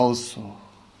Also,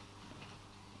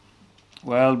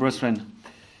 well, brethren,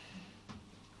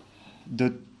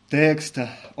 the text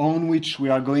on which we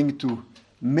are going to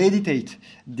meditate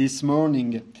this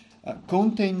morning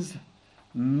contains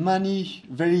many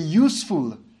very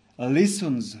useful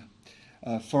lessons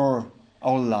for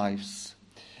our lives.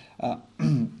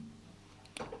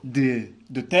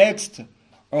 The text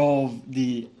of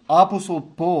the Apostle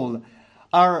Paul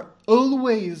are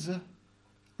always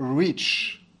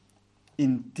rich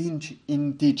in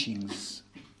teachings,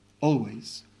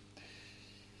 always.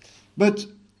 But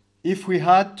if we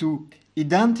had to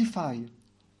identify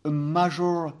a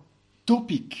major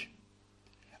topic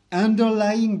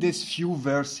underlying these few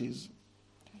verses,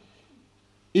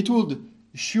 it would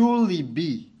surely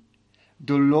be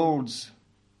the Lord's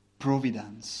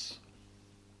providence.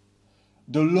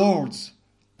 The Lord's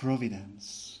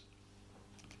providence.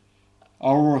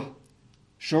 Our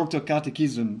shorter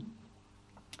catechism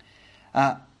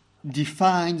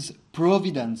defines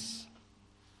providence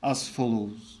as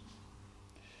follows.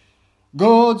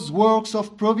 God's works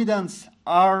of providence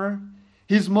are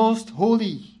His most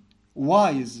holy,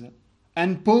 wise,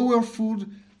 and powerful,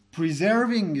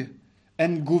 preserving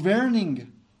and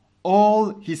governing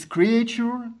all His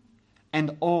creature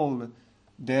and all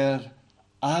their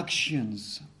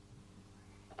actions.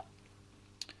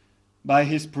 By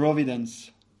His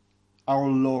providence, our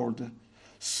Lord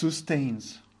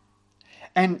sustains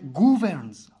and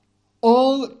governs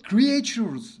all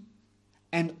creatures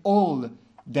and all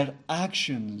their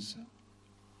actions.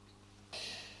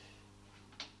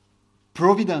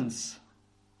 Providence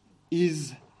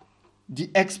is the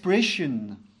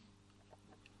expression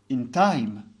in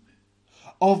time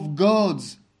of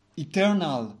God's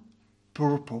eternal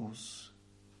purpose.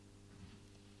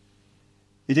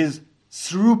 It is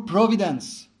through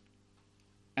providence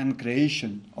and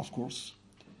creation, of course,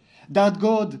 that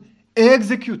God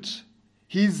executes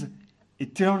His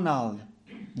eternal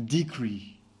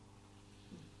decree.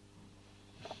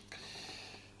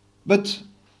 But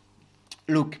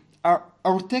look,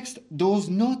 our text does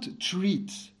not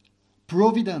treat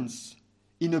providence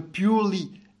in a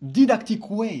purely didactic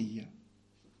way.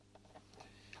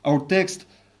 Our text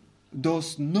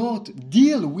does not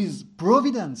deal with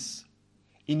providence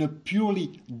in a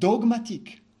purely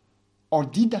dogmatic or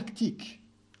didactic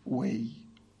way.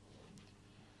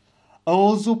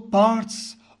 Also,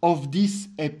 parts of this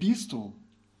epistle,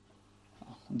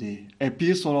 the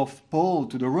epistle of Paul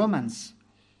to the Romans,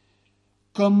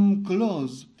 come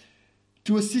close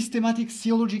to a systematic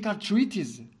theological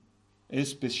treatise,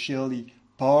 especially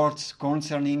parts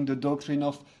concerning the doctrine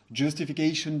of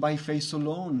justification by faith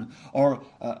alone, or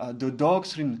the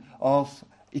doctrine of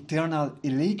eternal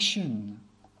election.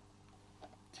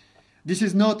 This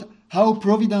is not how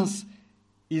providence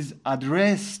is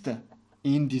addressed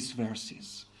in these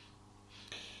verses.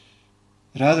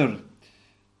 Rather,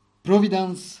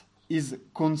 providence is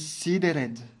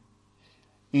considered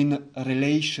in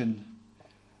relation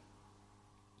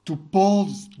to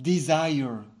Paul's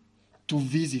desire to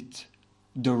visit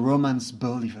the Roman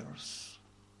believers.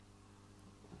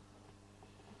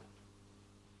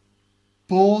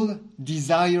 Paul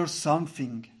desires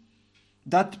something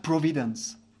that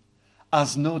providence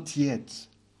has not yet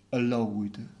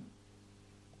allowed.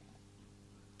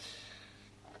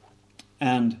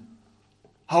 And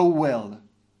how well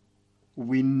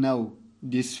we know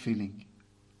this feeling,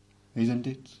 isn't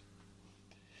it?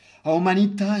 How many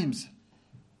times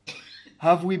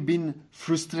have we been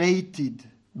frustrated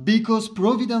because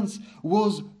providence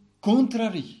was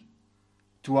contrary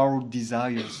to our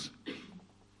desires,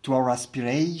 to our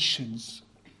aspirations?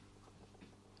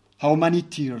 How many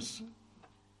tears,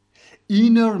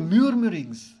 inner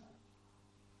murmurings,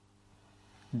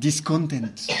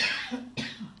 discontent,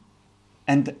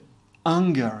 and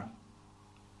anger.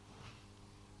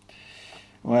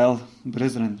 Well,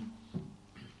 brethren,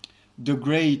 the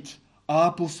great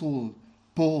Apostle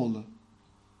Paul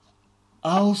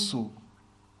also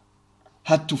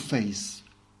had to face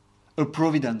a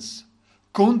providence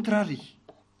contrary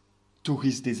to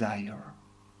his desire.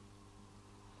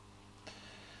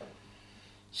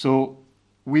 So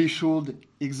we should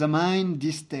examine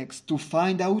this text to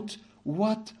find out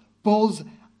what Paul's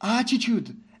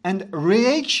attitude and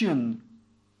reaction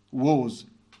was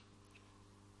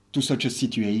to such a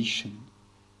situation.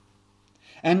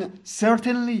 And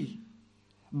certainly,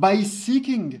 by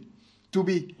seeking to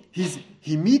be his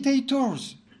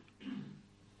imitators,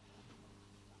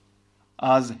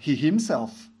 as he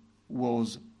himself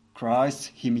was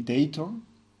Christ's imitator,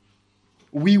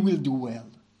 we will do well.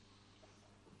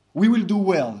 We will do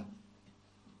well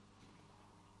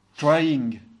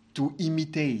trying to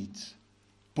imitate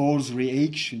Paul's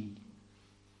reaction,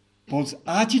 Paul's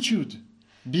attitude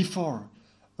before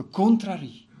a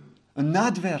contrary, an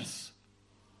adverse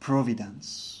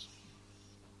providence.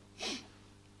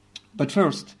 But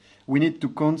first, we need to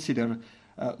consider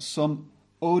some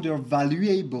other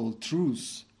valuable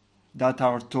truths that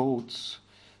are taught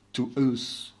to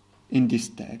us in this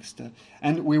text.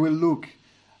 And we will look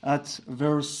at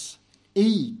verse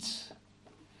 8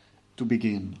 to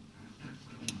begin.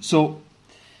 So,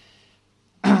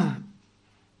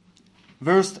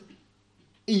 verse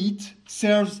 8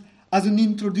 serves as an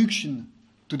introduction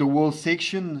to the whole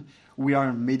section we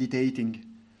are meditating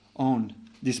on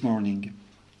this morning.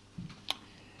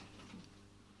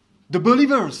 The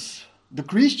believers, the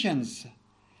Christians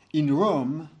in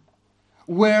Rome,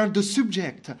 were the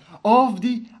subject of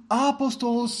the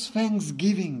apostles'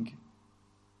 thanksgiving.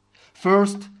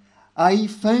 First, I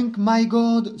thank my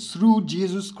God through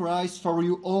Jesus Christ for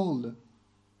you all,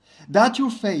 that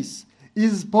your faith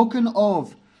is spoken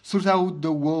of throughout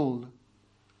the whole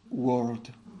world.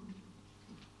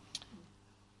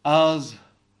 As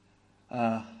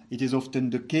it is often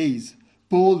the case,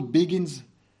 Paul begins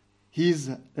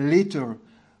his letter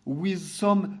with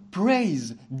some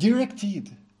praise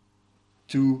directed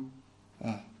to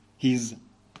his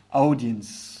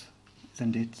audience,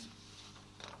 isn't it?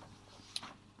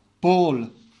 Paul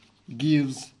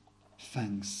gives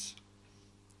thanks.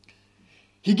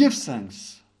 He gives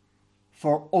thanks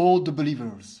for all the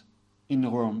believers in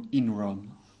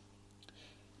Rome.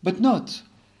 But note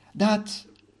that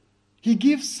he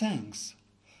gives thanks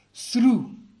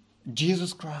through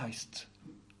Jesus Christ.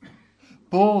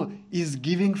 Paul is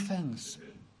giving thanks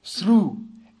through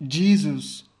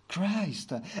Jesus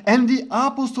Christ. And the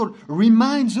apostle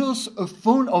reminds us of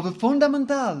a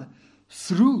fundamental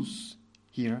truth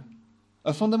here.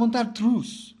 A fundamental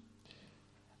truth.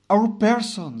 Our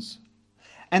persons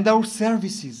and our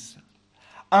services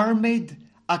are made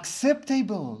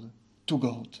acceptable to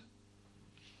God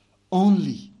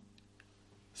only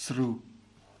through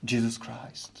Jesus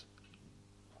Christ.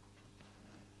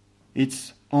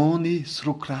 It's only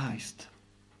through Christ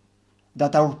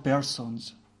that our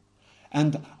persons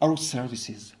and our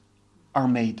services are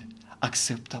made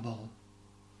acceptable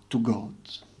to God.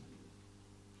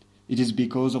 It is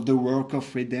because of the work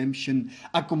of redemption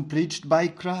accomplished by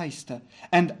Christ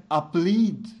and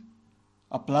applied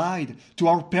to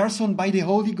our person by the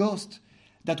Holy Ghost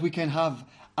that we can have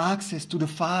access to the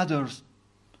Father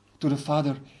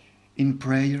in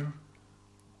prayer.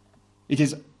 It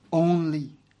is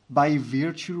only by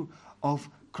virtue of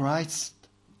Christ's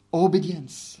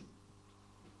obedience,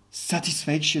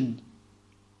 satisfaction,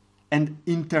 and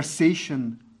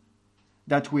intercession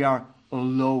that we are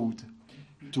allowed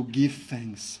to give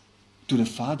thanks to the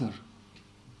Father.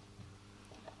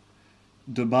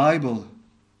 The Bible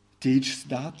teaches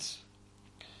that.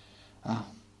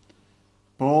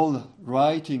 Paul,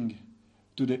 writing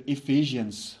to the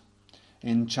Ephesians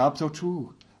in chapter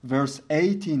 2, verse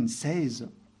 18, says,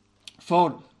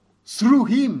 "For through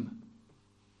him,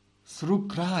 through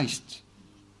Christ,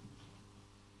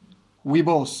 we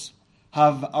both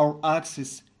have our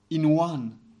access in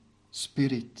one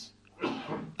Spirit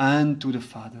and to the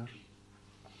Father."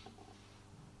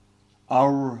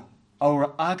 Our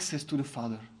access to the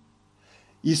Father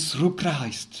is through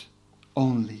Christ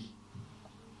only.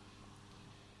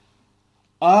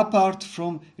 Apart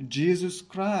from Jesus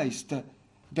Christ,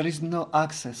 there is no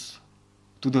access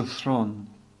to the throne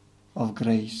of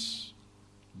grace.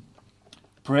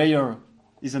 Prayer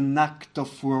is an act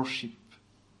of worship.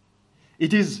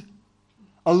 It is,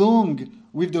 along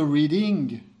with the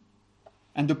reading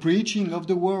and the preaching of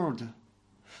the word,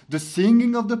 the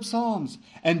singing of the psalms,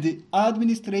 and the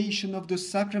administration of the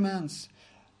sacraments,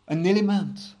 an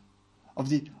element of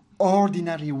the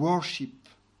ordinary worship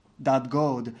that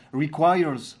God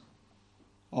requires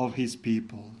of his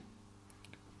people.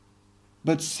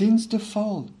 But since the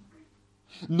fall,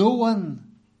 no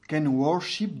one can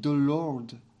worship the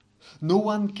Lord. No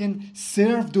one can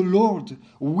serve the Lord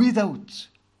without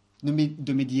the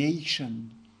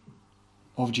mediation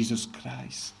of Jesus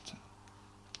Christ.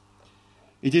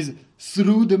 It is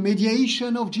through the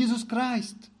mediation of Jesus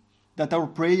Christ that our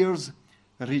prayers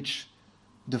reach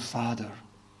the Father.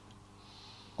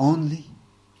 Only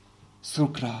through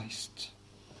Christ.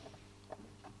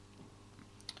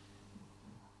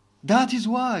 That is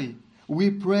why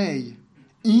we pray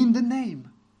in the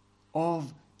name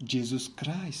of Jesus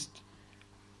Christ.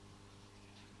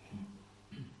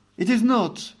 It is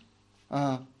not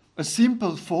a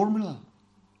simple formula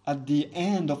at the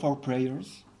end of our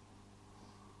prayers,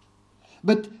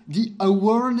 but the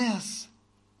awareness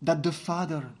that the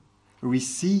Father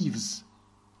receives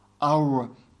our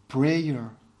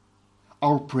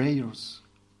our prayers,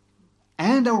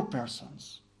 and our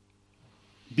persons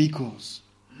because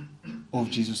of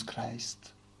Jesus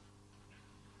Christ.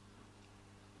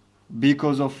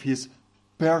 Because of his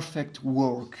perfect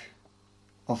work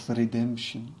of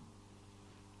redemption.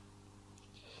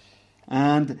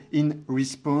 And in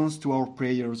response to our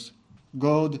prayers,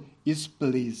 God is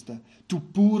pleased to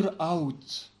pour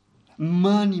out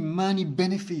many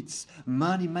benefits,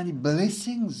 many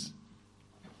blessings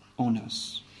on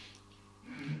us.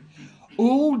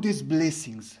 All these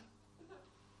blessings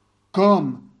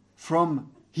come from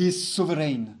his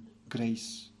sovereign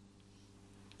grace.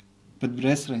 But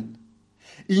brethren,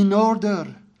 in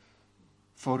order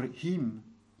for him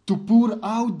to pour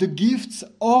out the gifts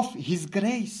of his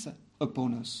grace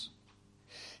upon us,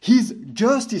 his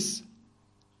justice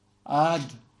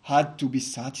had to be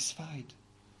satisfied.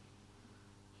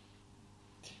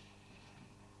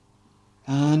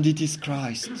 And it is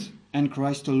Christ and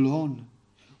Christ alone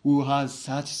who has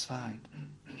satisfied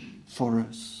for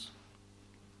us.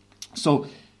 So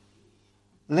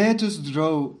let us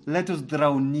draw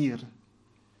near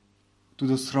to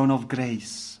the throne of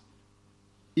grace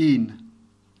in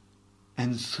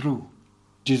and through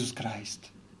Jesus Christ.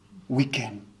 We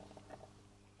can.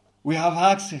 We have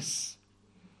access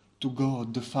to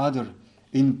God the Father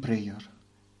in prayer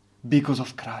because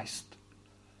of Christ,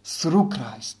 through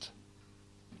Christ.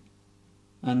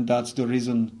 And that's the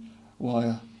reason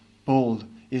why Paul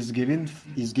is giving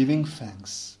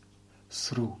thanks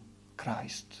through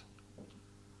Christ.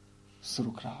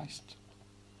 Through Christ.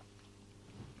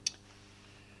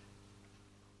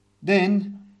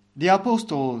 Then the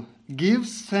apostle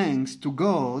gives thanks to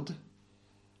God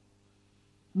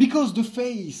because the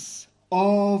faith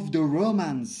of the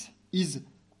Romans is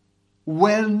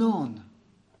well known,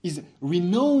 is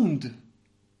renowned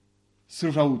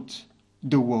throughout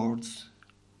the world.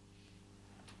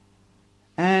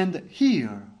 And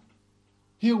here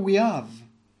we have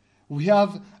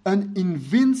an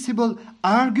invincible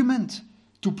argument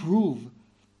to prove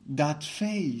that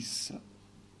faith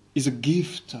is a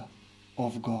gift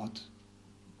of God.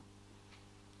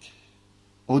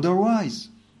 Otherwise,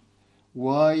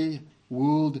 why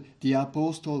would the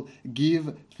apostle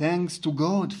give thanks to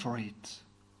God for it?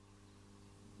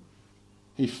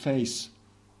 If faith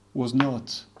was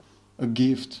not a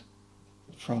gift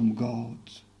from God,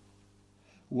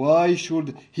 why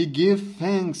should he give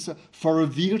thanks for a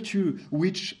virtue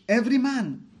which every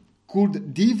man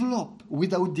could develop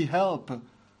without the help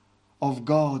of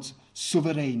God's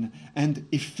sovereign and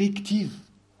effective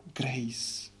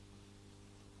grace?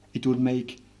 It would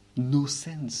make no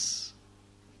sense.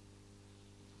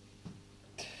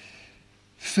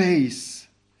 Faith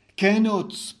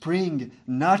cannot spring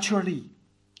naturally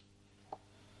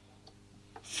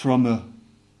from a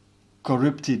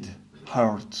corrupted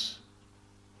heart.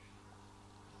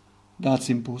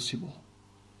 That's impossible.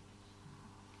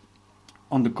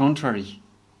 On the contrary,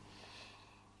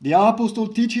 the apostle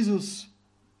teaches us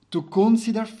to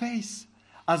consider faith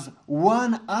as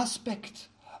one aspect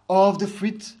of the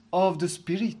fruit of the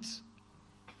Spirit.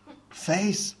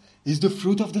 Faith is the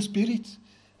fruit of the Spirit.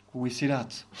 We see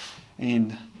that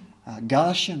in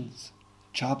Galatians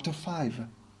chapter 5,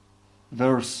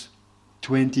 verse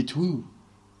 22.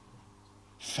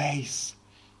 Faith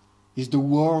is the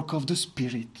work of the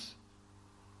Spirit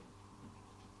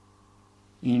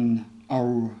in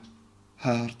our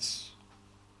hearts.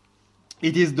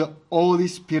 It is the Holy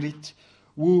Spirit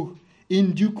who,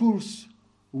 in due course,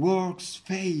 works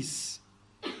faith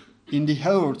in the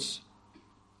hearts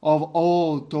of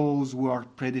all those who are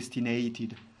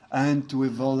predestinated unto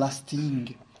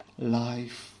everlasting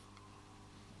life.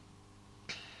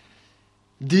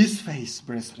 This faith,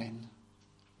 brethren,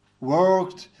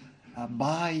 worked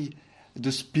by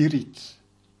the Spirit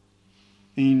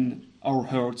in our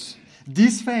hearts.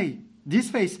 This faith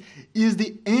is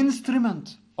the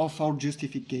instrument of our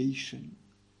justification.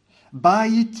 By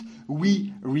it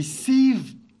we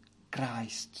receive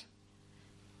Christ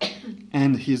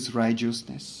and his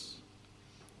righteousness.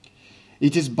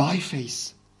 It is by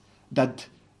faith that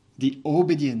the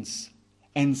obedience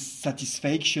and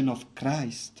satisfaction of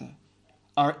Christ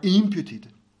are imputed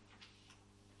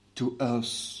to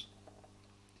us.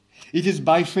 It is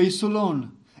by faith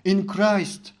alone, in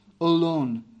Christ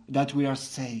alone, that we are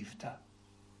saved.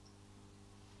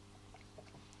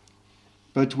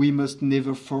 But we must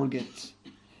never forget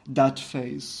that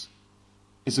faith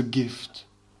is a gift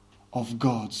of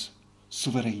God's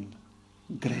sovereign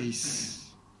grace.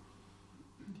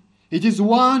 It is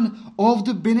one of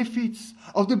the benefits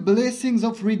of the blessings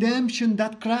of redemption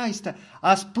that Christ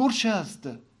has purchased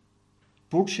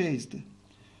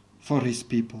for his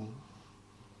people.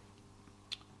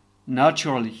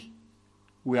 Naturally,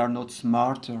 we are not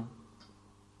smarter,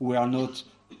 we are not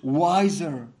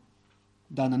wiser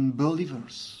than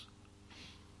unbelievers.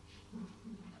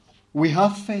 We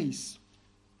have faith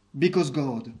because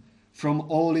God, from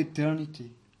all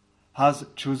eternity, has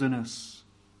chosen us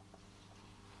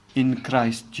in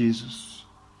Christ Jesus.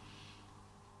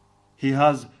 He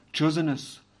has chosen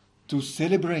us to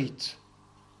celebrate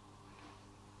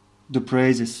the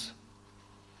praises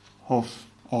of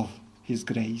His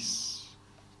grace.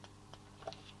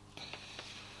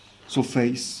 So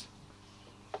faith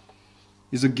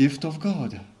is a gift of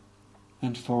God,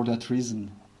 and for that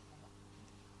reason,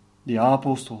 the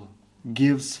apostle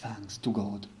gives thanks to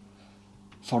God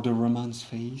for the Romans'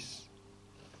 faith.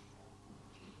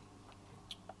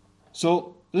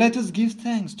 So let us give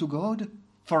thanks to God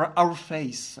for our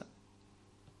faith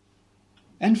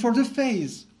and for the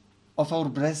faith of our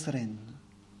brethren.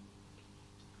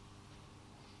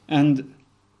 And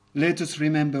let us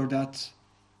remember that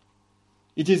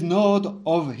it is not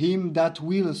of him that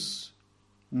wills,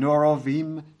 nor of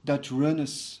him that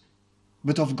runneth,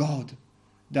 but of God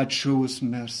that shows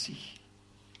mercy.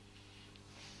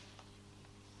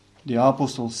 The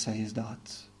apostle says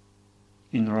that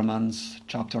in Romans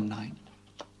chapter 9,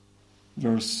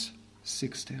 verse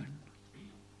 16.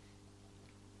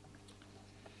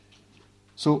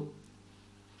 So,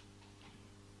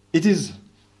 it is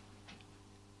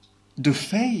the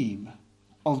fame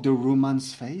of the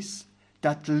Romans' faith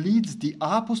that leads the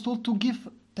apostle to give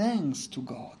thanks to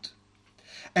God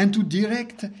and to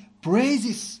direct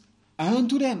praises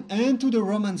unto them and to the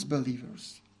Romans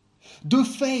believers. The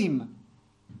fame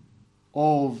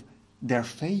of their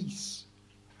faith.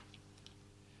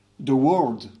 The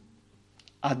world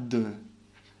at the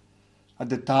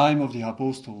time of the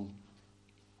apostle,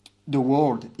 the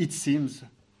world, it seems,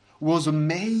 was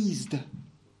amazed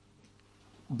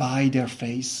by their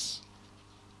faith.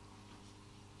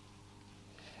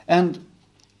 And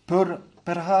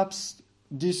perhaps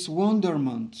this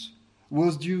wonderment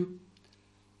was due,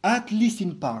 at least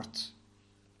in part,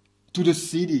 to the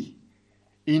city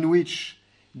in which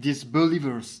these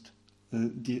believers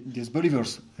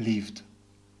lived,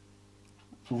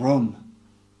 Rome,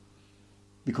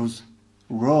 because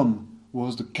Rome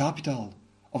was the capital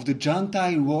of the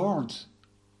Gentile world,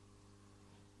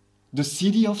 the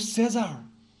city of Caesar,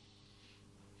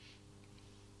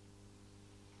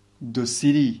 the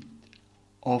city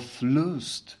of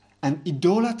lust and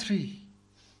idolatry,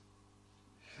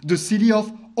 the city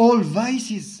of all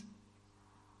vices.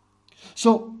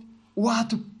 So,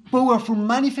 what a powerful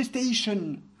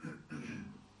manifestation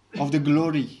of the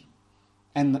glory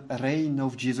and reign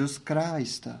of Jesus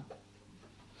Christ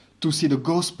to see the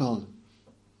gospel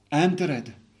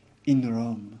entered in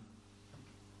Rome.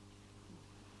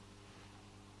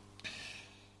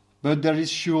 But there is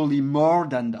surely more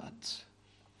than that.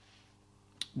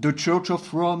 The Church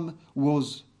of Rome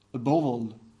was, above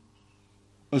all,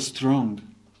 a strong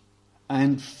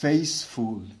and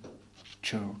faithful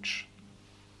church.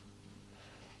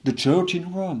 The church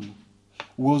in Rome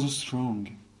was a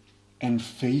strong and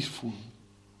faithful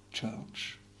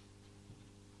church.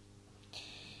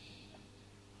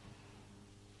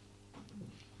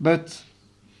 But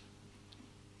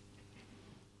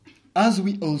as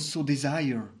we also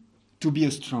desire to be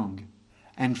a strong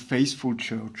and faithful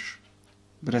church,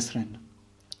 brethren,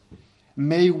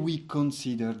 may we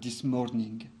consider this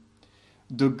morning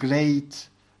the great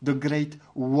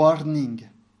warning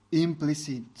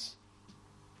implicit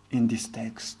in this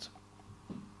text.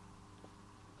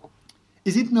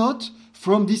 Is it not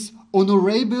from this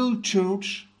honorable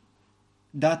church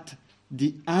that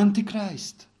the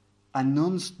Antichrist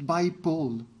announced by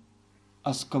Paul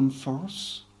has come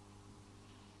forth?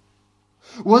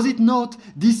 Was it not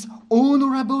this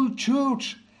honorable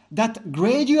church that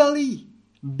gradually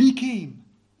became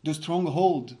the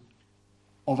stronghold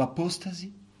of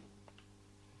apostasy?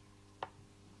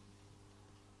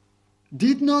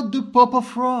 Did not the Pope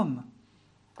of Rome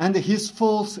and his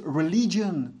false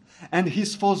religion and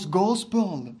his false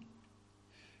gospel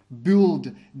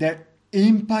build their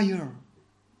empire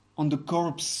on the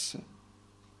corpse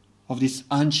of this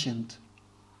ancient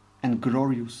and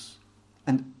glorious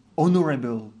and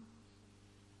honorable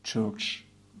church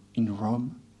in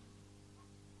Rome?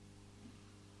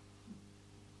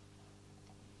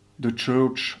 The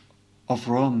Church of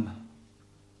Rome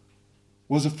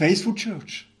was a faithful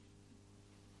church,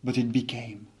 but it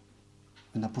became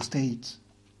an apostate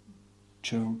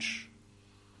church.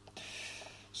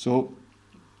 So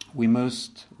we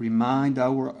must remind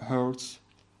our hearts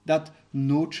that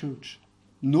no church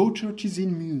is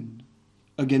immune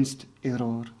against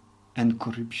error and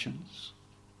corruptions.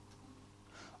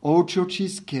 All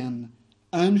churches can,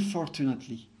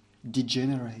 unfortunately,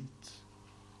 degenerate.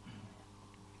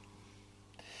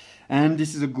 And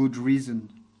this is a good reason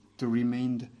to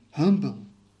remain humble,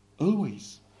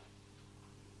 always.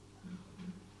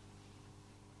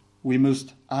 We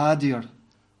must adhere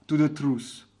to the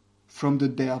truth from the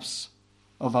depths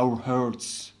of our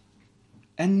hearts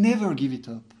and never give it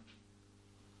up.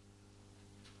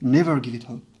 Never give it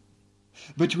up.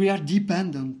 But we are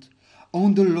dependent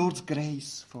on the Lord's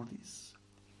grace for this.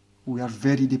 We are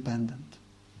very dependent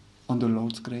on the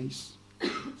Lord's grace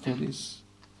for this.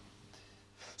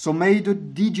 So may the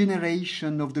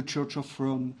degeneration of the Church of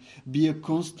Rome be a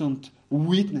constant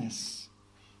witness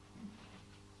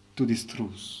to this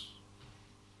truth.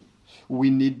 We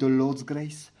need the Lord's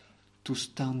grace to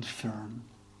stand firm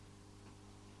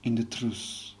in the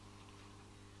truth.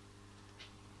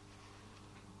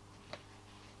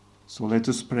 So let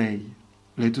us pray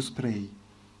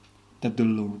that the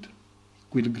Lord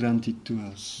will grant it to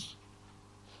us.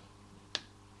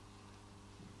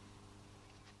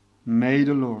 May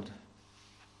the Lord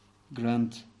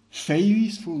grant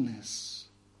faithfulness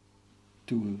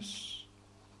to us.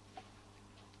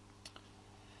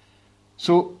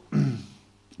 So,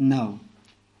 now,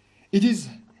 it is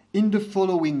in the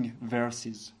following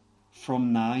verses,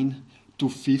 from 9 to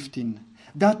 15,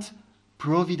 that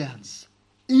Providence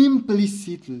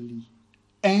implicitly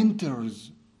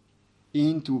enters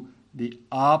into the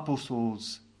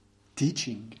apostles'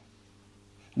 teaching.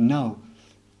 Now,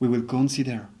 we will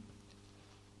consider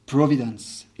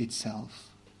Providence itself.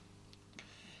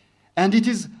 And it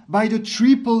is by the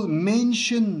triple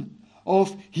mention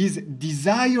of his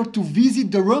desire to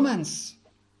visit the Romans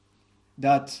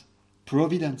that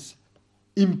Providence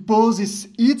imposes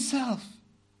itself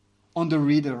on the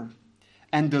reader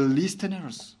and the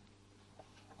listeners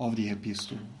of the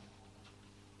epistle.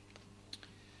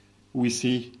 We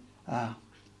see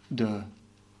the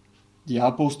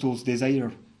apostles'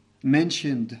 desire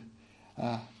mentioned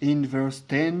in verse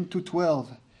 10 to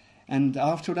 12, and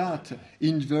after that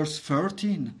in verse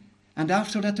 13, and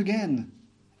after that again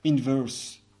in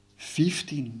verse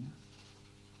 15.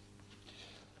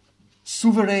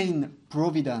 Sovereign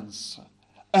providence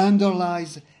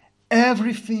underlies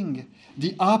everything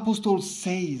the apostle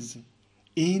says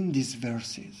in these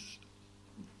verses.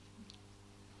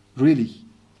 Really,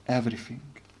 everything.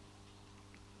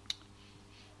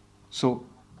 So,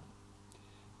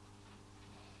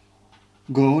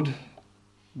 God,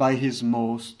 by his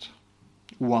most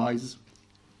wise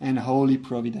and holy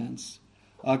providence,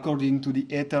 according to the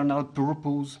eternal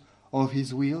purpose of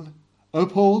his will,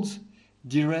 upholds,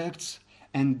 directs,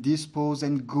 and disposes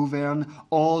and governs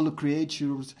all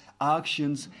creatures,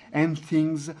 actions, and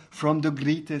things from the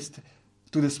greatest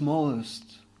to the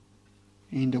smallest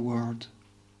in the world.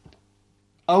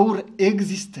 Our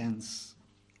existence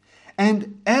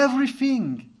and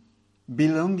everything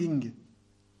belonging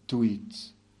to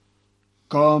it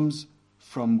comes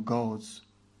from God's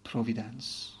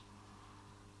providence.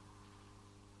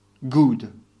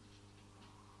 Good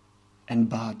and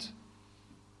bad,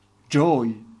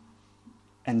 joy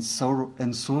and sorrow,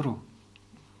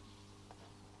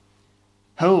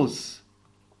 health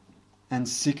and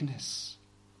sickness,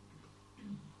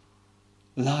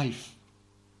 life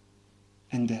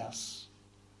and death,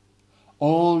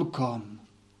 all come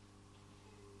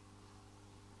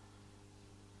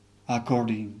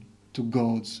according to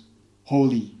God's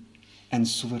holy and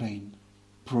sovereign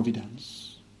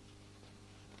providence.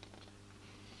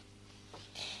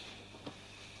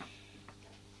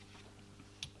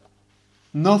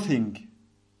 Nothing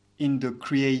in the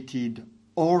created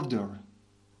order,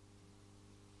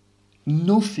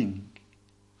 nothing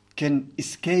can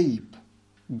escape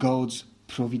God's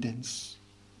providence.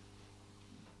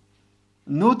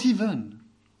 Not even,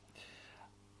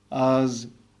 as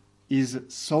is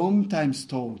sometimes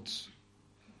taught,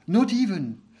 not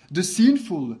even the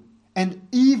sinful and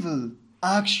evil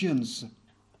actions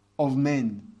of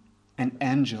men and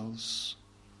angels.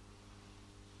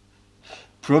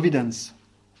 Providence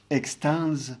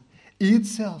extends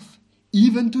itself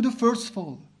even to the first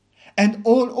fall and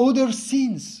all other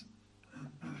sins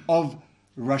of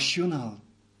rational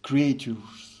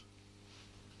creatures.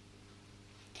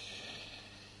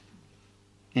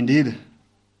 Indeed,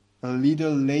 a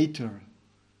little later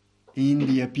in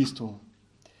the epistle,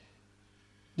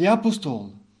 the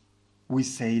apostle will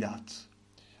say that.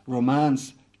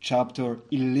 Romans chapter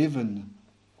 11,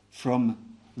 from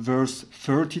verse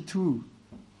 32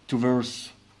 to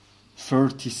verse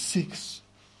 36,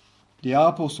 the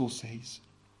apostle says,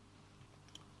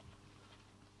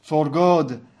 "For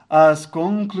God has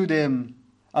concluded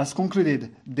has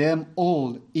concluded them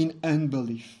all in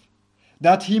unbelief,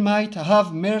 that he might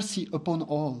have mercy upon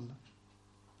all.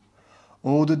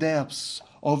 Oh, the depths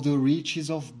of the riches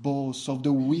of both of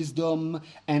the wisdom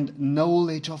and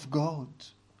knowledge of God!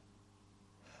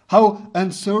 How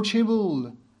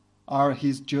unsearchable are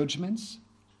his judgments,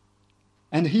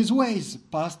 and his ways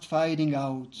past finding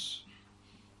out.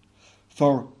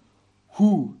 For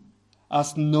who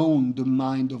has known the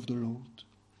mind of the Lord?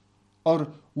 Or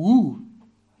who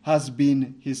has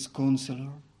been his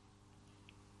counselor?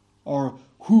 Or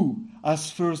who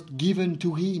has first given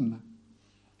to him,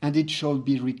 and it shall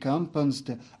be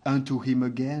recompensed unto him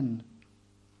again?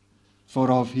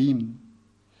 For of him,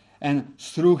 and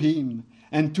through him,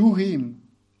 and to him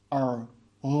are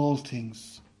all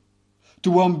things.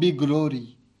 To whom be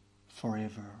glory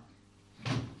forever.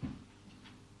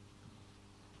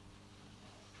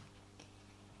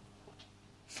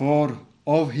 For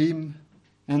of him,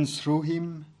 and through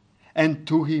him, and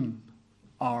to him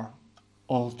are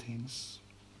all things.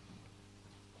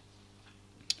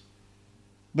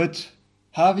 But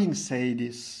having said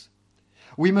this,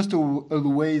 we must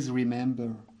always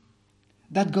remember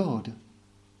that God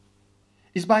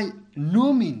is by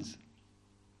no means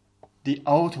the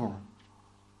author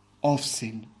of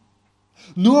sin,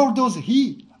 nor does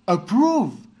he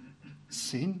approve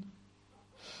sin.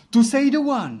 To say the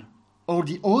one or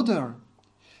the other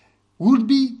would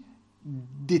be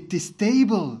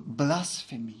detestable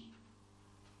blasphemy.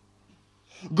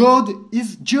 God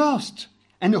is just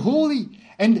and holy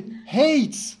and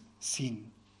hates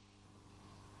sin.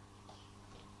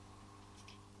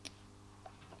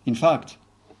 In fact,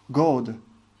 God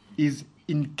is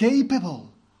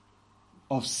incapable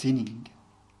of sinning.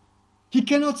 He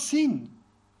cannot sin.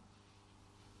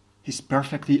 He's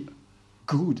perfectly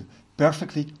good,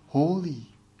 perfectly holy,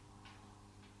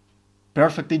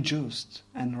 perfectly just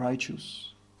and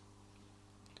righteous.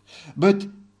 But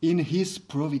in his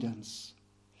providence,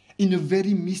 in a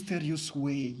very mysterious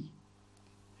way,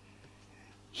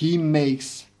 he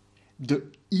makes the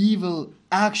evil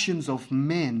actions of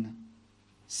men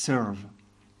serve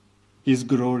his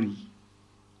glory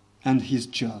and his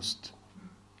just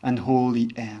and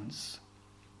holy ends.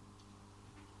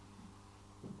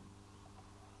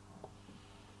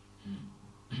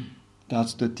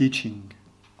 That's the teaching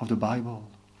of the Bible.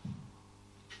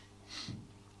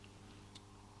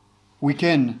 We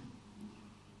can,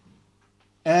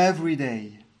 every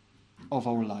day of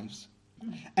our lives,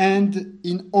 and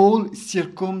in all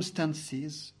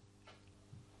circumstances,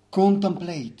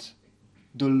 contemplate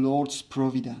the Lord's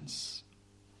providence.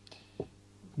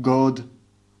 God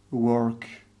works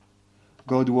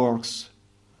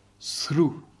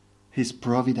through his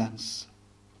providence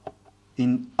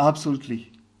in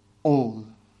absolutely all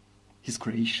his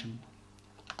creation.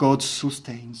 God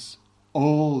sustains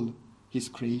all his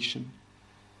creation.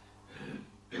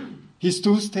 He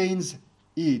sustains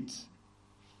it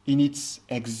in its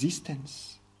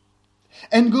existence.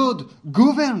 And God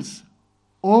governs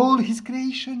all his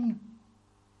creation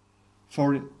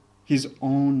for his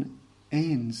own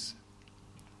ends.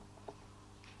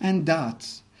 And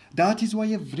that is why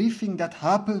everything that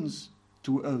happens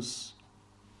to us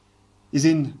is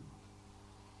in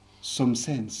some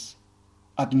sense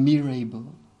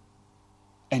admirable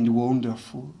and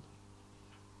wonderful.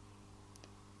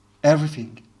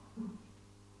 Everything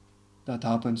that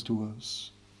happens to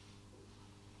us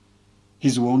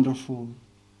is wonderful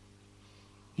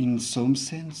in some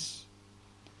sense.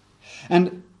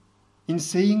 And in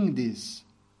saying this,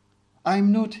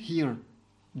 I'm not here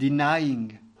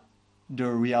denying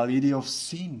the reality of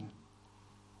sin,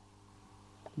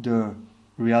 the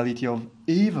reality of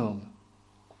evil,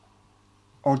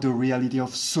 or the reality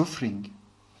of suffering.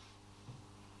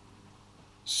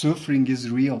 Suffering is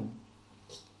real.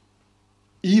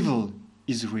 Evil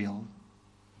is real.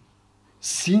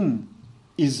 Sin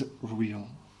is real.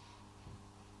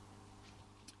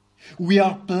 We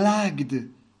are plagued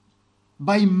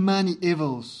by many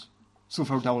evils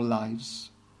throughout our lives.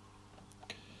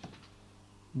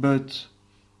 But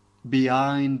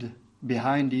behind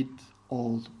it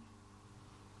all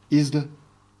is the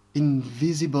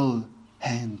invisible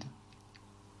hand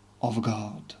of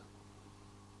God,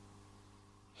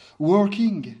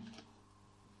 working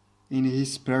in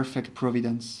his perfect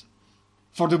providence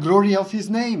for the glory of his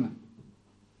name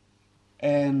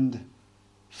and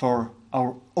for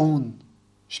our own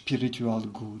spiritual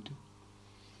good.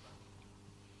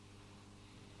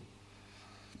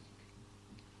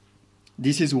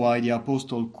 This is why the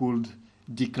apostle could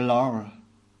declare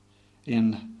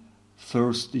in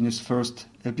his first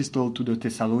epistle to the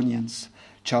Thessalonians,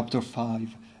 chapter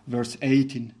 5, verse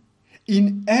 18,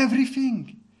 "In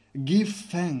everything give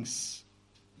thanks,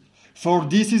 for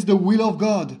this is the will of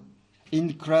God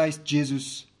in Christ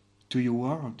Jesus to your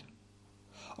world.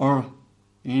 Or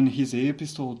in his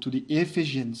epistle to the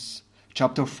Ephesians,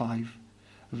 chapter 5,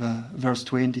 verse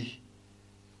 20,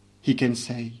 he can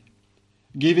say,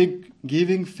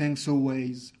 giving thanks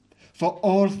always for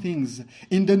all things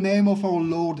in the name of our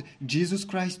Lord Jesus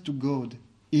Christ to God,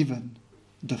 even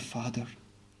the Father.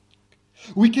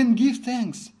 We can give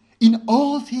thanks in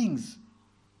all things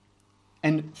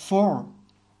and for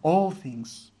all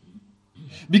things,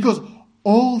 because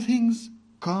all things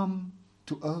come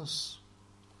to us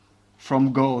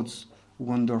from God's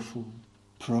wonderful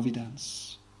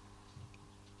providence.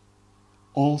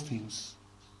 All things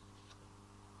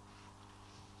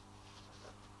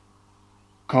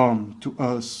come to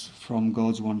us from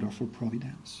God's wonderful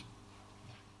providence.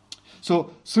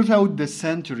 So, throughout the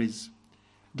centuries,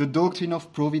 the doctrine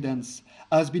of providence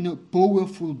has been a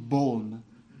powerful balm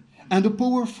and a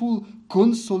powerful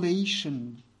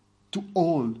consolation to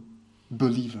all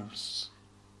believers.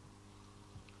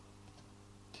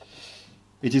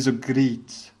 It is a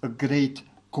great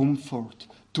comfort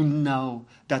to know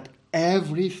that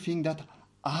everything that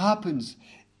happens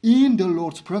in the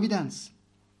Lord's providence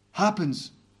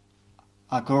happens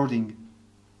according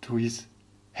to his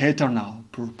eternal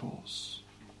purpose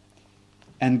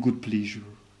and good pleasure.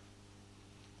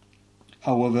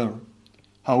 However,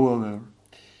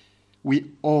 we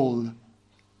all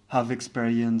have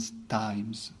experienced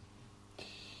times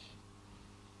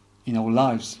in our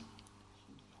lives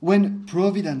when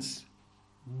providence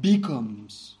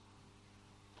becomes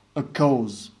a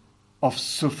cause of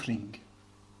suffering,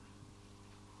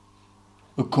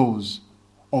 a cause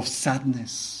of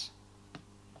sadness,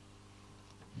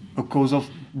 a cause of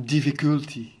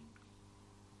difficulty.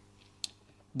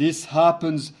 This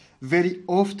happens very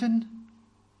often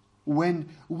when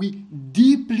we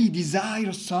deeply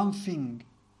desire something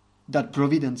that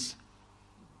providence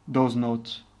does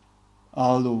not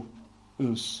allow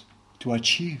us to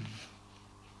achieve.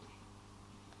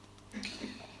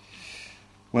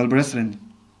 Well, brethren,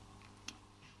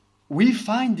 we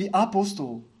find the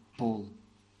Apostle Paul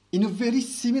in a very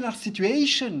similar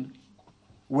situation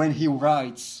when he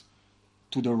writes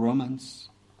to the Romans.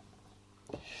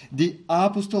 The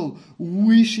Apostle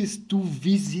wishes to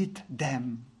visit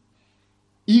them.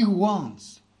 He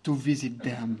wants to visit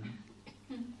them.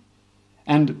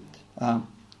 And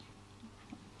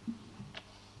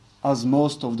as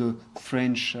most of the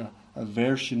French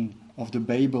version of the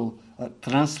Bible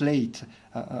translate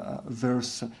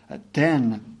verse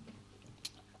 10,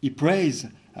 he prays,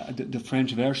 the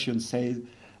French version says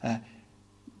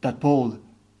that Paul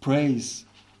prays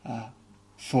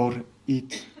for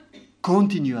it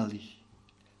continually.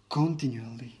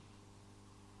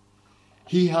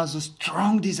 He has a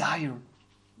strong desire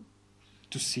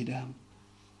to see them.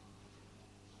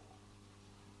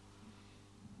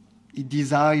 He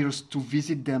desires to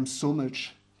visit them so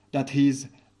much that he is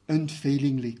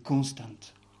unfailingly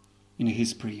constant in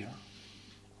his prayer.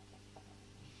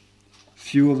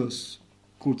 Few of us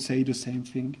could say the same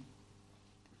thing,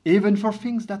 even for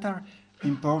things that are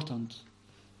important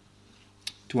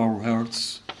to our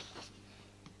hearts.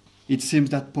 It seems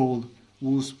that Paul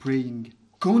was praying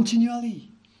continually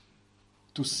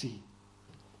to see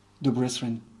the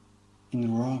brethren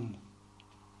in Rome.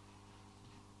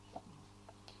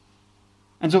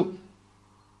 And so,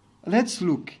 let's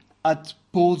look at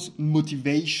Paul's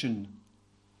motivation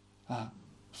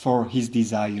for his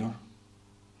desire.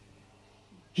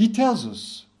 He tells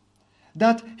us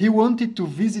that he wanted to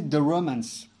visit the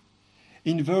Romans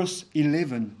in verse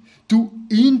 11 to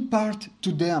impart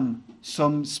to them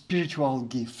some spiritual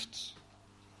gifts.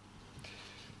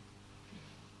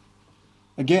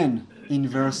 Again, in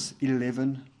verse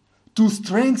 11, to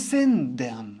strengthen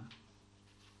them.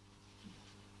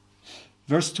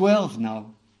 Verse 12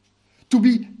 now, to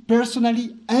be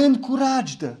personally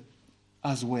encouraged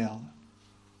as well.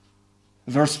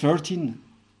 Verse 13,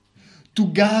 to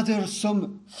gather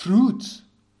some fruit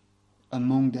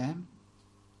among them.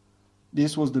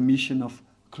 This was the mission of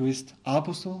Christ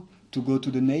Apostle, to go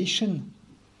to the nation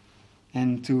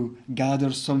and to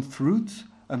gather some fruit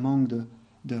among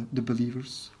the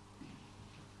believers.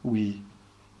 We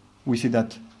see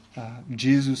that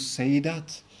Jesus said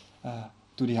that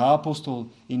to the apostle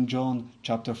in John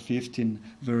chapter 15,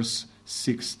 verse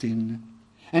 16.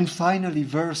 And finally,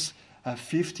 verse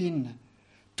 15,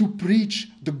 to preach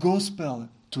the gospel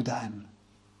to them.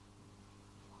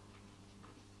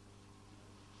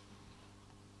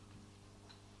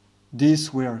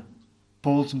 These were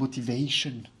Paul's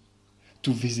motivation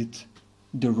to visit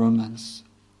the Romans.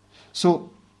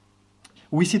 So,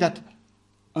 we see that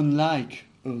unlike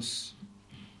us,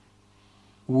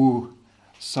 who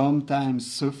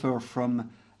sometimes suffer from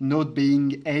not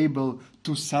being able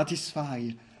to satisfy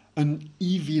an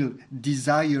evil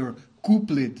desire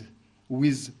coupled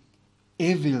with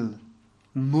evil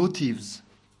motives.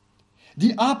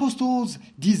 The apostles'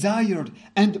 desired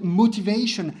and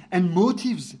motivation and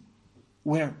motives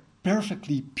were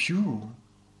perfectly pure.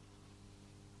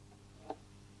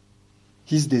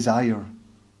 His desire,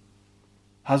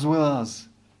 as well as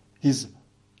his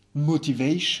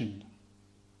motivation,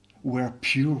 were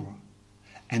pure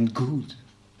and good.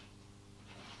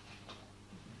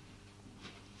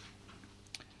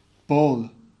 Paul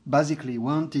basically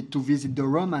wanted to visit the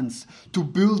Romans to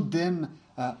build them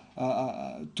up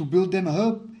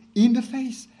in the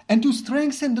faith and to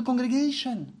strengthen the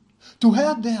congregation, to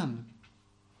help them.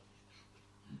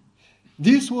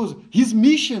 This was his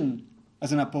mission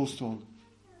as an apostle.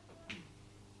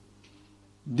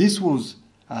 This was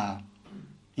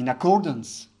in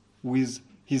accordance with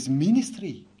his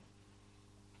ministry.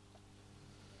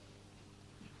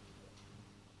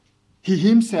 He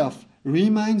himself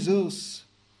reminds us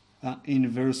in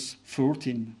verse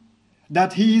 14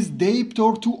 that he is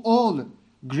debtor to all,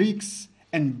 Greeks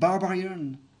and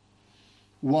barbarians,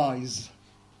 wise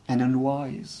and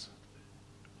unwise.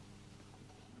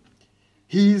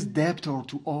 He is debtor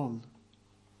to all.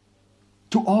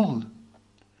 To all.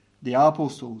 The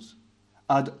apostles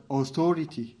had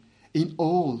authority in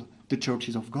all the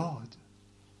churches of God.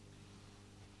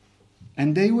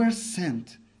 And they were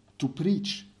sent to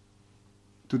preach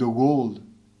to the whole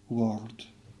world.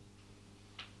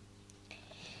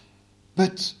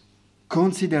 But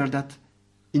consider that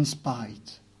in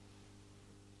spite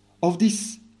of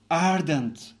this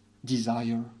ardent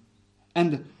desire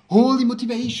and holy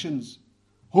motivations,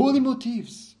 holy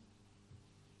motives,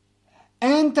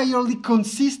 entirely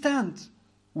consistent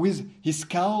with his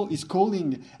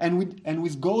calling and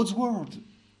with God's word,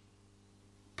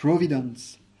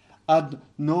 Providence had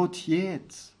not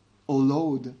yet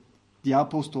allowed the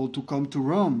apostle to come to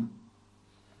Rome.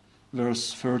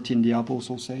 Verse 13, the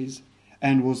apostle says,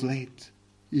 and was late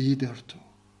hitherto.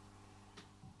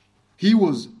 He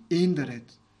was hindered.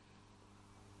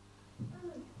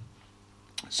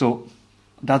 So,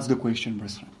 that's the question,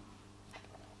 brethren.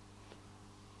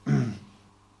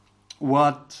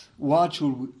 What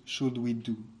should we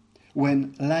do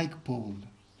when, like Paul,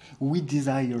 we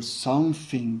desire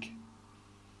something,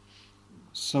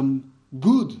 some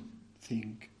good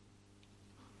thing,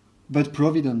 but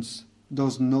Providence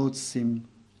does not seem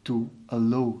to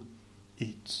allow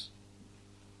it?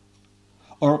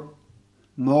 Or,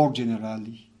 more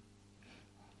generally,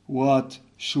 what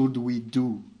should we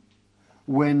do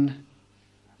when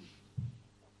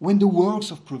the works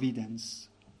of Providence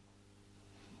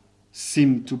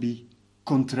seem to be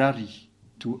contrary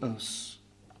to us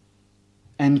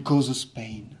and cause us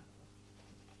pain?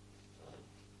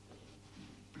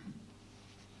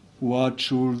 What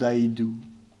should I do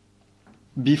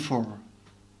before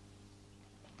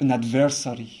an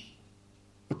adversary,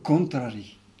 a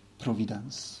contrary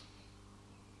providence?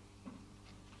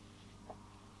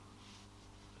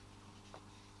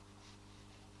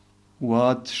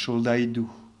 What should I do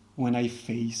when I'm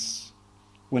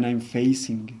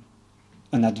facing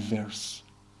an adverse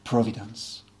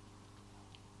providence?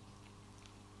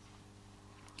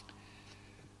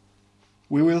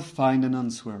 We will find an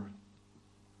answer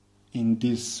in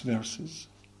these verses.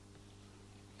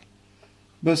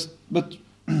 But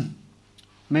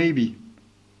maybe,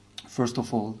 first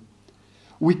of all,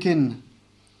 we can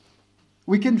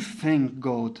thank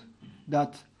God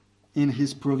that in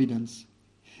His providence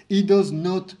He does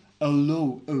not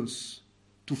allow us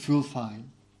to fulfill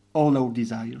all our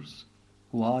desires.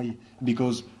 Why?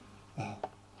 Because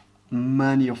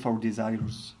many of our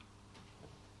desires,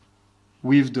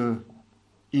 with the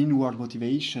inward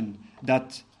motivation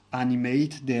that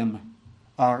animate them,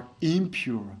 are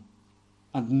impure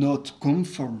and not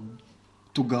conform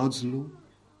to God's law.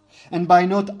 And by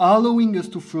not allowing us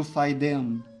to fulfill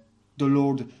them, the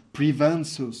Lord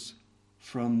prevents us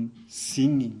from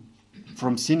sinning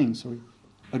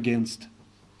against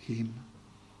Him.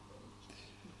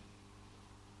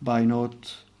 By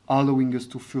not allowing us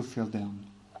to fulfill them,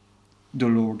 the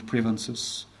Lord prevents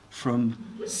us from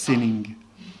sinning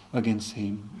against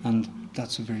Him. And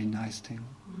that's a very nice thing.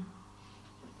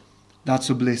 That's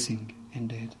a blessing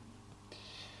indeed.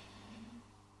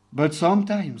 But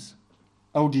sometimes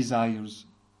our desires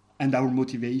and our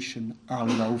motivation are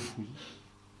lawful,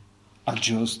 are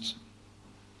just.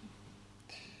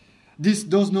 This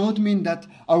does not mean that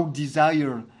our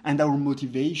desire and our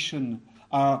motivation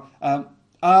are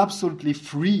absolutely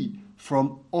free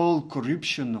from all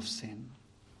corruption of sin.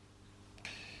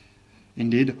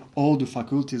 Indeed, all the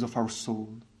faculties of our soul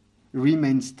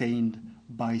remain stained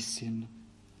by sin.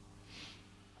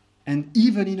 And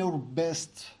even in our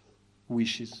best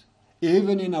wishes,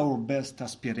 even in our best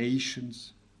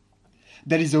aspirations,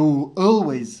 there is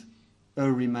always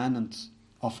a remnant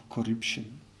of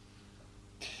corruption.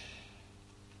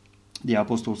 The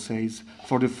apostle says,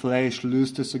 "For the flesh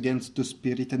lusteth against the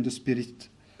spirit, and the spirit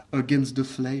against the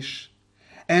flesh.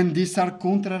 And these are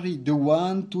contrary the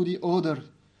one to the other,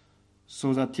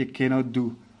 so that ye cannot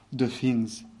do the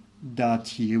things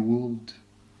that ye would."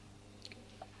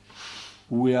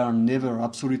 We are never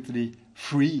absolutely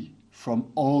free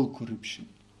from all corruption.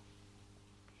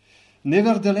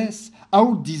 Nevertheless,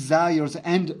 our desires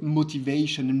and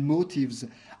motives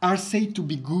are said to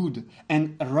be good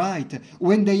and right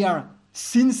when they are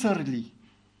sincerely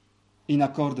in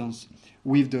accordance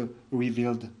with the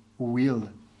revealed will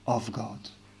of God.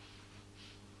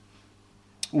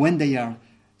 When they are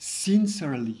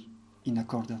sincerely in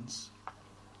accordance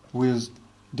with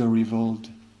the revealed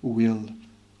will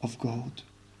of God.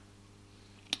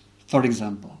 For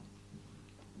example,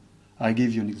 I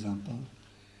give you an example.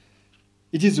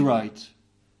 It is right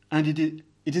and it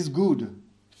is good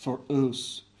for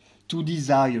us to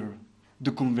desire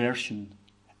the conversion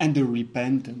and the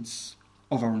repentance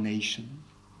of our nation.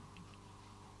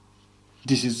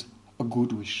 This is a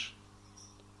good wish.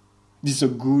 This is a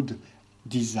good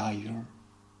desire.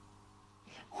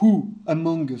 Who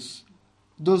among us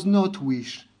does not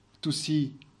wish to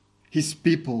see his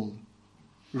people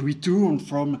return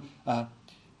from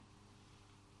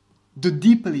the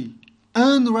deeply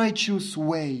unrighteous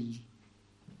ways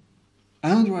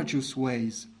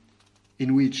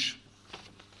in which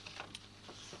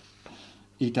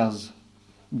it has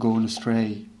gone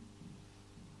astray?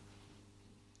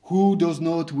 Who does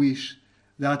not wish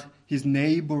that his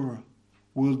neighbor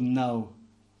would know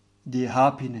the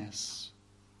happiness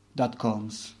that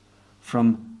comes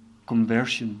from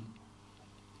conversion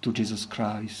to Jesus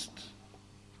Christ?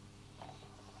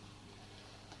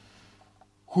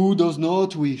 Who does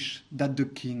not wish that the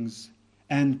kings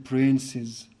and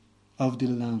princes of the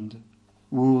land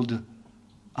would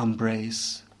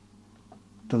embrace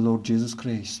the Lord Jesus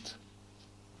Christ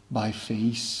by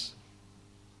faith?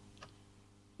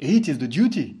 It is the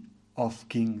duty of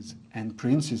kings and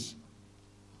princes,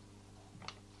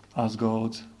 as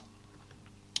God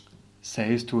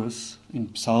says to us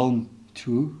in Psalm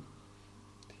 2.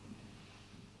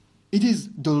 It is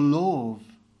the love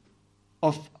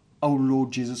of our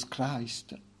Lord Jesus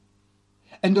Christ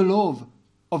and the love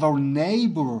of our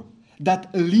neighbor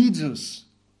that leads us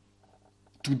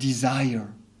to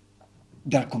desire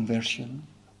their conversion,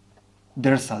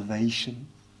 their salvation.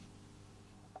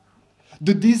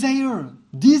 This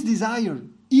desire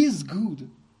is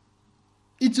good.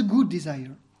 It's a good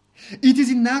desire. It is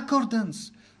in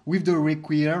accordance with the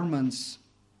requirements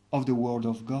of the Word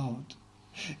of God.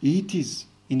 It is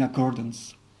in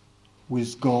accordance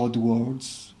with God's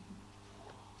words.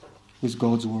 With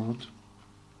God's word.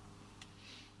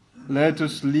 Let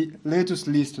us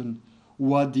listen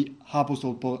what the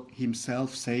Apostle Paul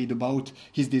himself said about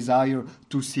his desire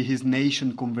to see his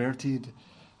nation converted.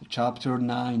 Chapter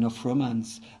 9 of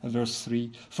Romans, verse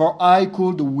 3. "For I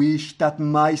could wish that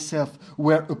myself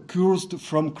were accursed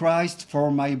from Christ for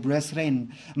my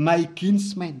brethren, my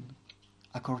kinsmen,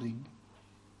 according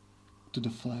to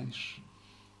the flesh.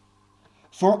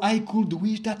 For I could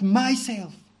wish that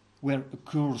myself were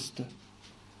accursed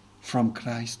from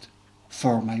Christ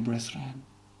for my brethren."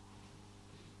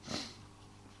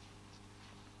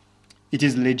 It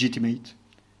is legitimate,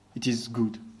 it is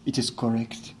good, it is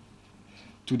correct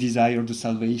to desire the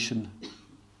salvation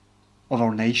of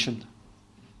our nation,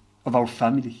 of our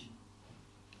family,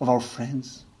 of our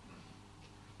friends.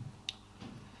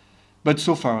 But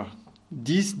so far,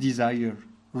 this desire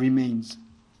remains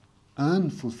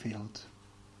unfulfilled.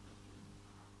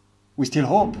 We still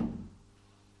hope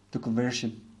the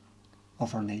conversion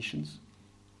of our nations.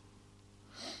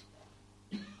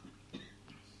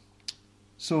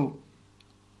 So,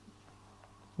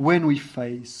 when we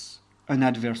face an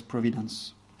adverse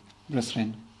providence,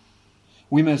 brethren,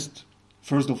 we must,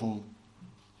 first of all,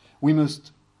 we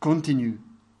must continue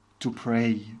to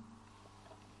pray.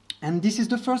 And this is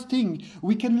the first thing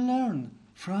we can learn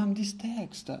from this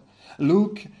text.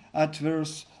 Look at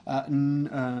verse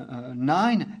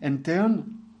 9 and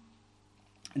 10.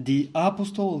 The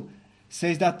apostle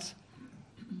says that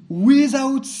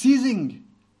without ceasing,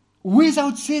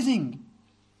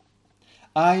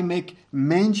 I make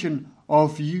mention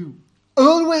of you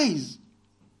always.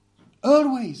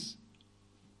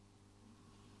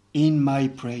 in my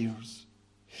prayers,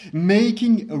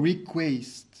 making a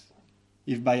request,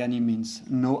 if by any means,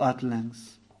 know at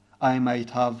length, I might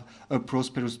have a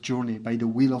prosperous journey by the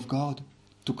will of God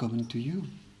to come unto you.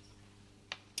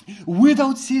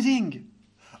 Without ceasing,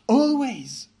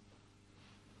 always.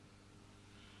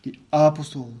 The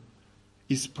apostle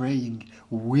is praying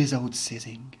without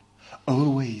ceasing,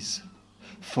 always,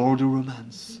 for the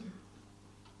Romans.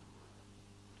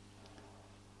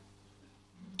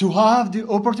 To have the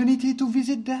opportunity to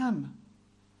visit them.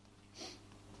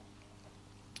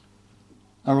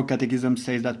 Our catechism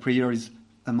says that prayer is,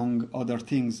 among other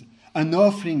things, an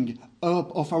offering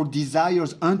up of our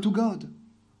desires unto God.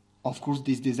 Of course,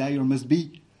 this desire must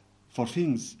be for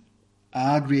things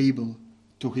agreeable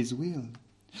to His will.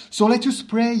 So let us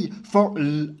pray for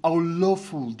our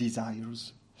lawful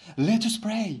desires. Let us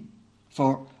pray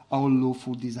for our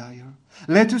lawful desire.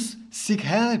 Let us seek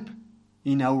help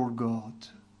in our God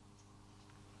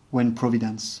when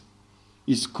providence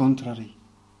is contrary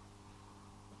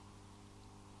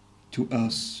to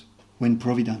us, when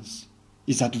providence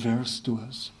is adverse to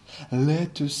us.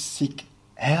 Let us seek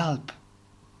help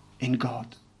in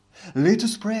God. Let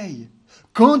us pray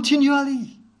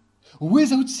continually,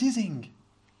 without ceasing,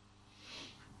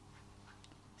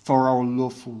 for our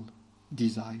lawful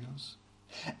desires.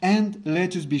 And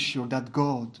let us be sure that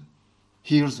God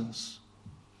hears us.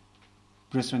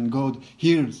 Brethren, God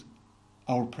hears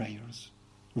our prayers.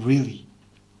 Really,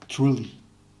 truly.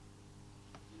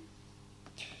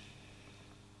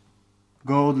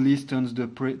 God listens to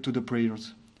the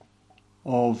prayers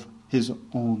of His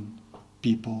own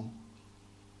people.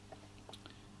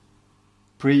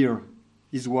 Prayer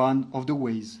is one of the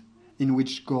ways in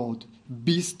which God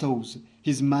bestows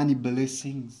His many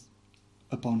blessings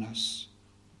upon us.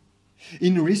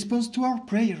 In response to our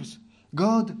prayers,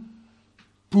 God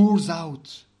pours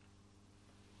out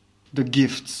the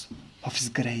gifts of His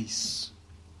grace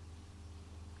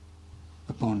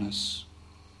upon us.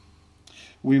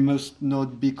 We must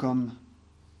not become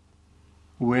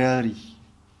weary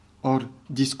or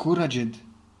discouraged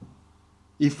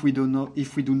if we do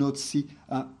not see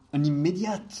an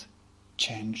immediate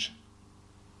change.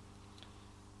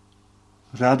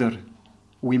 Rather,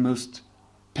 we must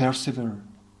persevere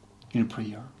in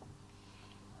prayer.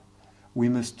 We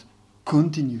must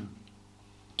continue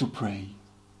to pray.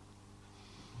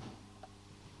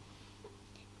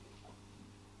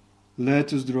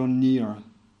 Let us draw near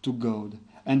to God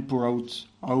and pour out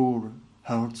our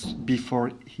hearts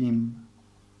before Him.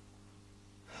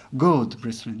 God,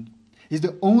 brethren, is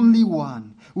the only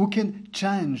one who can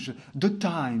change the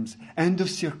times and the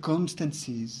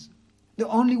circumstances. The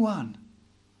only one.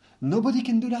 Nobody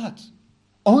can do that.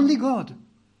 Only God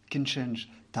can change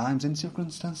times and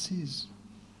circumstances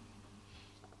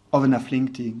of an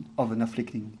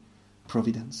afflicting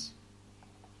providence.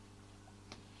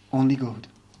 Only God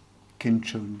can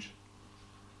change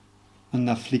an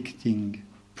afflicting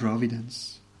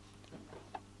providence,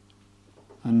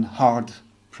 an hard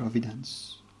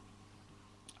providence.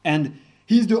 And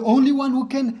He is the only one who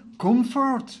can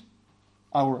comfort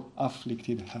our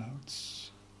afflicted hearts.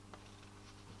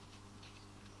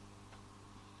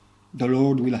 The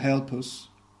Lord will help us.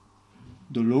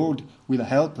 The Lord will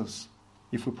help us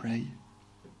if we pray.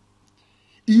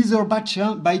 Either by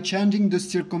changing the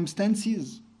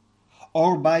circumstances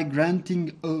or by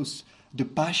granting us the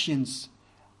patience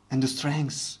and the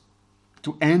strength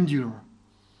to endure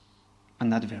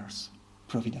an adverse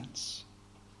providence.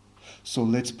 So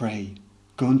let's pray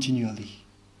continually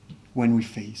when we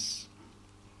face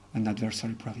an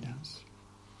adversary providence.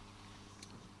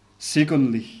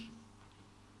 Secondly,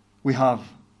 we have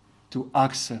to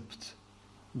accept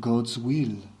God's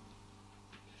will.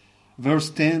 Verse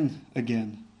 10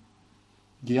 again,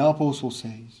 the apostle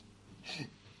says,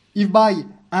 if by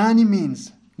any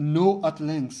means, know at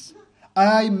length,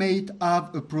 I may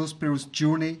have a prosperous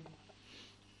journey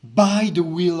by the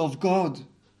will of God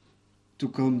to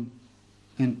come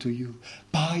unto you.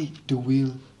 By the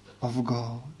will of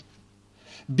God.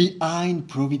 Behind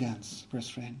providence,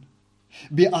 brethren,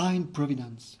 behind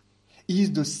providence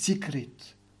is the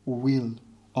secret will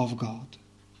of God.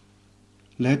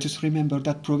 Let us remember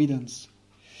that providence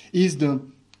is the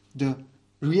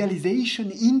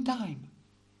realization in time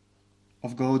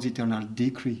of God's eternal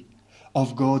decree,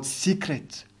 of God's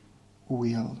secret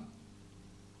will.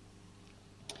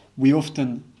 We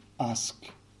often ask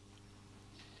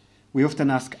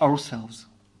ourselves,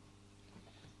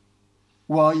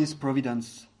 why is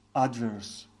providence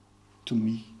adverse to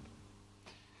me?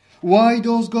 Why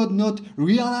does God not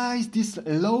realize this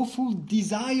lawful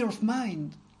desire of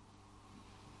mine?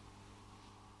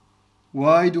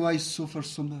 Why do I suffer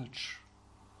so much?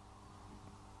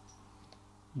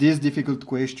 This difficult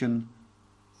question,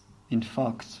 in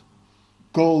fact,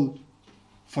 call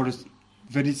for a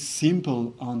very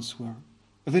simple answer,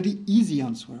 a very easy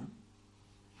answer,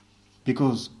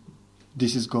 because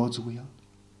this is God's will.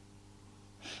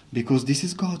 Because this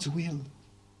is God's will.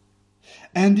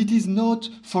 And it is not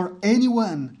for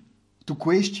anyone to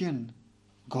question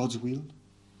God's will.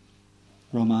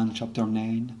 Romans chapter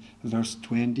 9, verse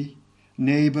 20.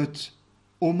 Nay, but,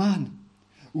 O man,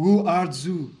 who art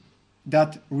thou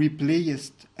that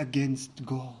replayest against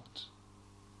God?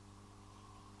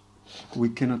 We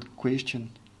cannot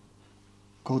question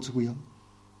God's will.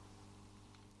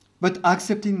 But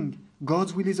accepting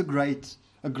God's will is a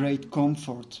great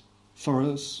comfort for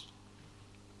us.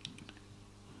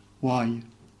 Why?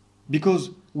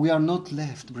 Because we are not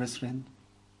left, brethren,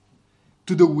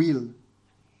 to the will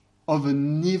of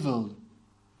an evil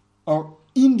or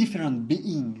indifferent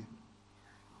being.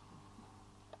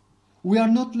 We are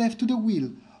not left to the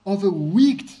will of a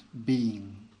wicked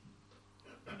being.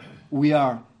 We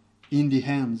are in the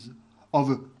hands of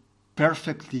a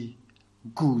perfectly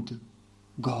good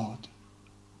God.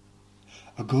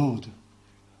 A God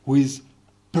who is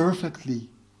perfectly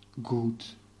good.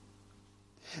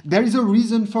 There is a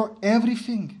reason for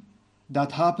everything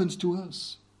that happens to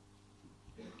us.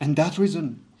 And that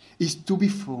reason is to be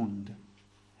found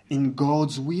in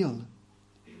God's will.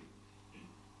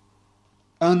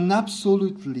 An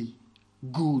absolutely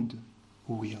good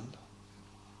will.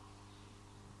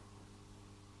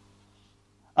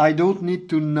 I don't need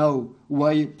to know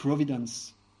why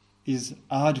Providence is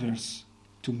adverse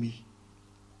to me.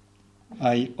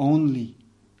 I only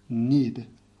need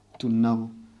to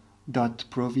know that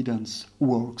Providence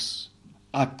works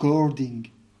according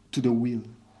to the will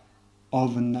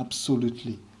of an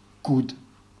absolutely good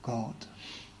God.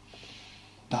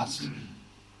 That's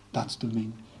the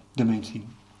main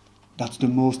thing. That's the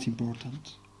most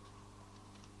important.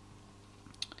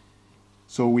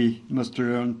 So we must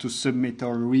learn to submit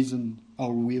our reason,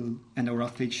 our will, and our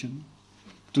affection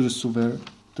to the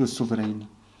sovereign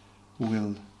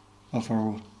will of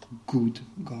our good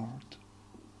God.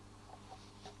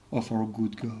 Of our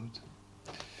good God.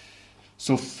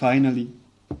 So finally,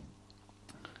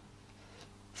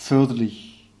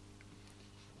 thirdly,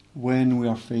 when we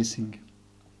are facing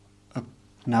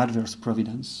an adverse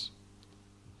providence,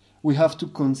 we have to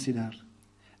consider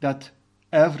that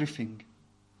everything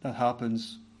that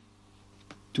happens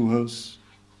to us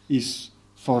is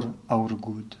for our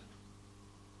good.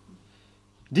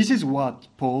 This is what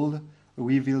Paul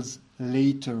reveals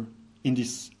later in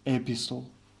this epistle.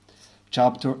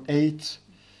 Chapter 8,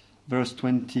 verse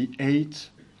 28,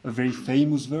 a very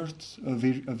famous verse,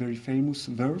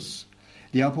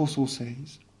 the apostle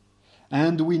says,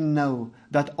 "And we know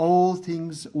that all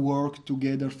things work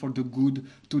together for the good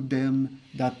to them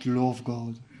that love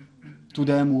God, to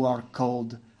them who are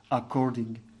called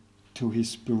according to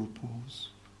his purpose."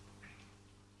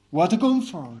 What a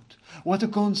comfort, what a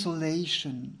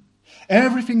consolation.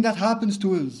 Everything that happens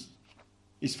to us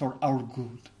is for our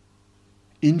good.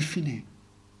 Infinite.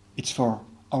 It's for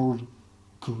our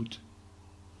good.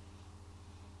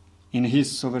 In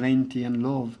his sovereignty and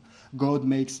love, God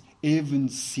makes even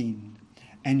sin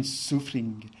and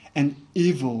suffering and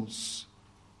evils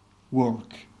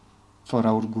work for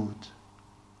our good.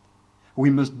 We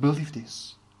must believe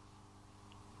this.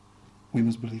 We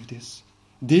must believe this.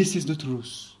 This is the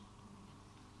truth.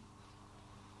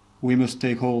 We must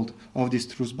take hold of this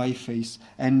truth by faith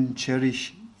and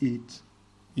cherish it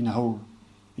in our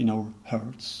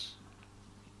hearts.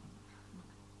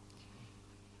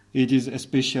 It is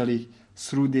especially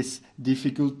through these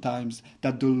difficult times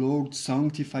that the Lord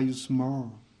sanctifies us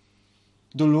more.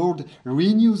 The Lord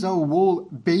renews our whole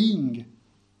being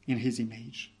in his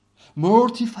image,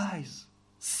 mortifies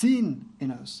sin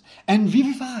in us, and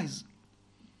vivifies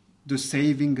the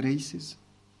saving graces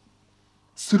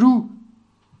through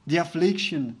the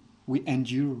affliction we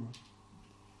endure.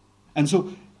 And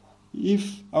so,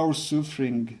 if our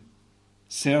suffering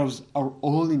serves our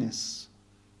holiness,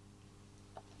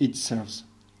 it serves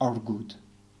our good.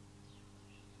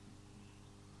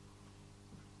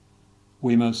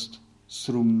 We must,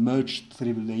 through much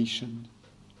tribulation,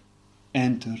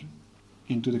 enter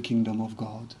into the kingdom of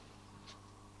God,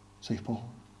 says Paul.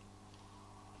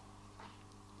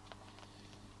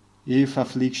 If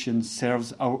affliction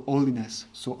serves our holiness,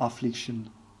 so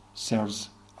affliction serves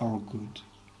our good.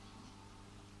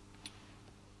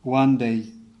 One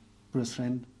day,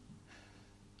 brethren,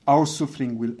 our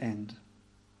suffering will end.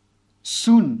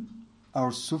 Soon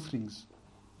our sufferings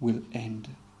will end.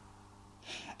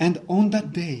 And on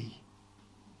that day,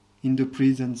 in the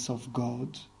presence of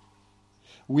God,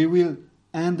 we will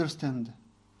understand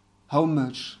how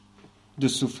much the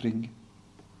suffering,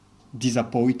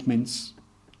 disappointments,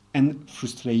 and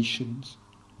frustrations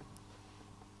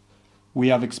we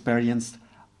have experienced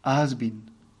has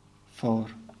been for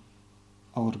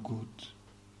our good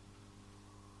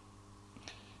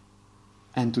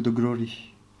and to the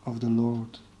glory of the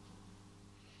Lord.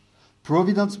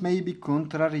 Providence may be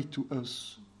contrary to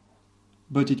us,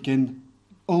 but it can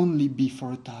only be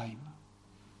for a time.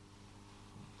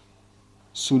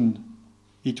 Soon,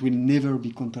 it will never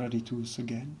be contrary to us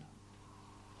again.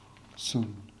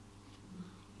 Soon.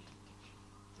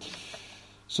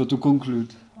 So to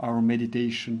conclude our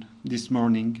meditation this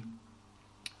morning,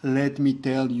 let me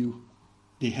tell you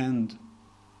the end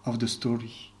of the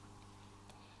story.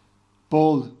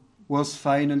 Paul was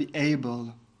finally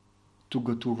able to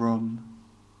go to Rome.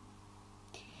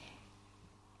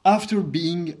 After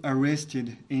being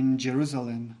arrested in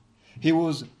Jerusalem, he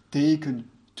was taken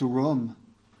to Rome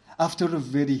after a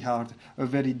very hard, a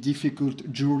very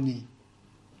difficult journey.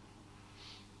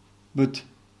 But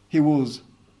he was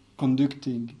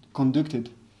conducted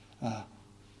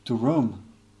to Rome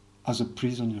as a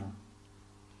prisoner.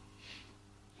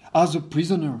 As a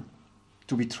prisoner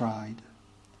to be tried.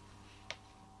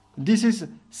 This is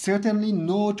certainly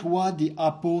not what the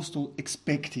apostle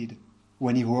expected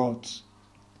when he wrote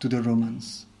to the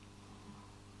Romans.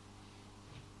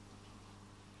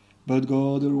 But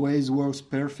God always works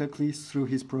perfectly through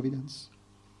his providence.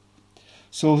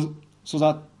 So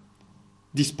that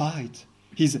despite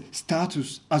his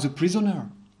status as a prisoner,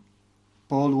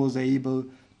 Paul was able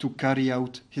to carry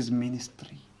out his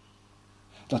ministry.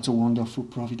 That's a wonderful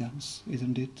providence,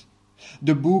 isn't it?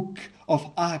 The book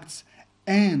of Acts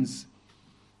ends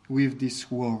with these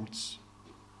words.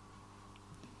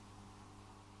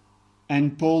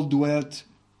 And Paul dwelt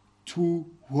 2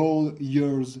 whole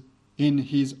years in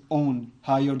his own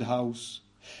hired house,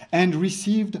 and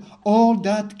received all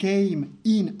that came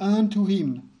in unto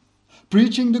him,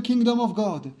 preaching the kingdom of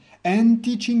God, and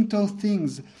teaching those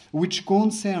things which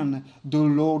concern the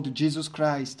Lord Jesus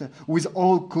Christ with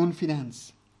all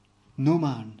confidence, no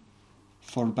man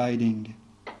forbidding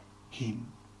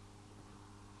him.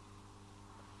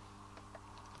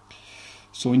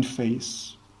 So in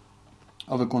face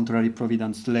of a contrary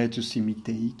providence, let us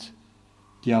imitate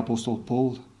the Apostle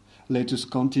Paul. Let us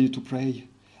continue to pray.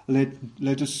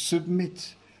 Let us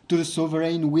submit to the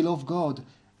sovereign will of God,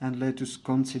 and let us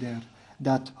consider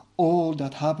that all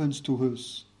that happens to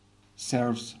us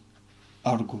serves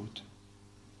our good.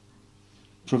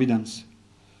 Providence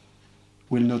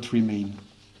will not remain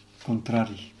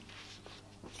contrary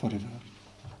forever.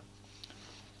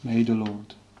 May the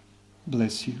Lord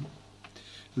bless you.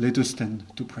 Let us stand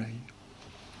to pray.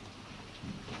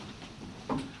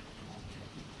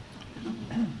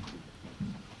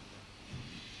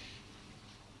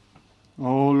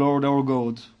 O Lord our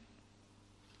God,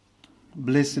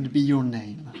 blessed be your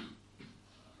name.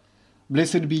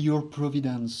 Blessed be your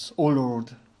providence, O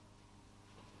Lord.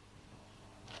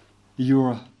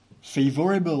 Your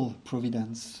favorable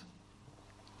providence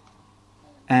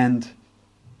and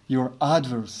your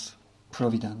adverse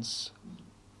providence.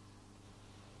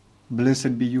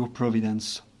 Blessed be your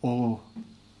providence, O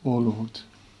Lord.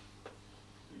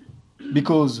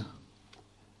 Because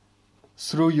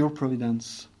through your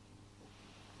providence,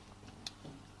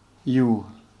 you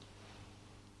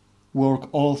work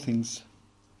all things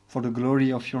for the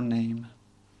glory of your name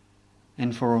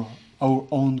and for our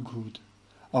own good,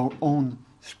 our own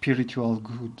spiritual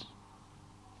good.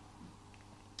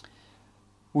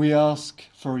 We ask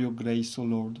for your grace, O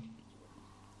Lord,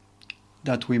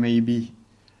 that we may be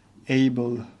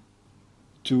able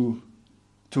to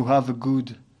have a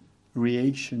good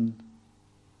reaction,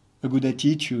 a good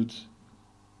attitude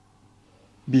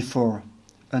before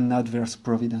an adverse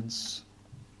providence.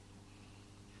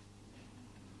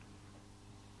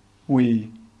 We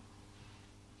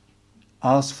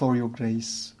ask for your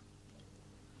grace.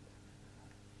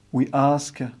 We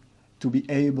ask to be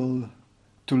able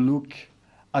to look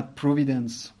at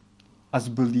providence as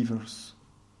believers,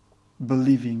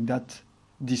 believing that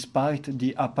despite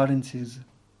the appearances,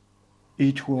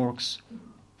 it works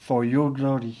for your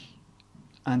glory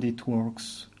and it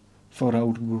works for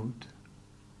our good.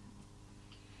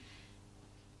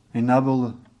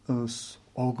 Enable us,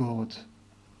 O God,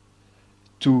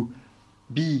 to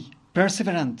be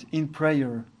perseverant in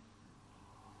prayer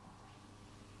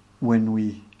when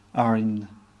we are in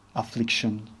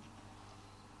affliction.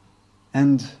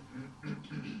 And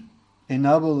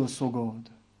enable us, O God,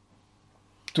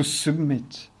 to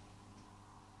submit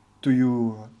to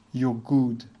your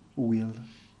good will,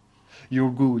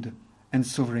 your good and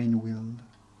sovereign will.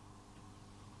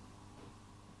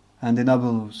 And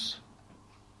enable us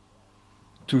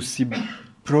to see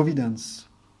Providence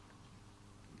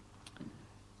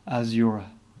as your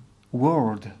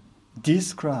word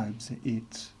describes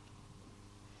it.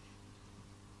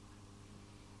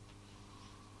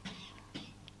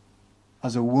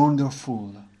 As a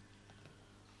wonderful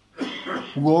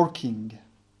working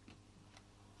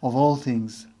of all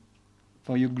things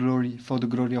for your glory, for the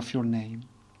glory of your name,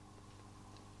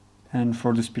 and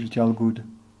for the spiritual good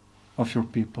of your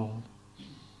people.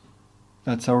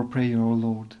 That's our prayer, O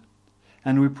Lord.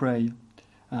 And we pray,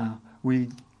 we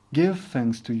give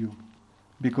thanks to you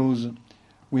because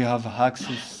we have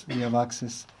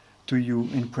access to you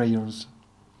in prayers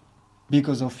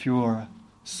because of your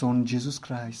Son Jesus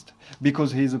Christ,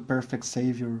 because he is a perfect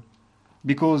Savior,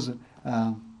 because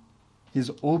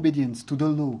his obedience to the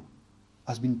law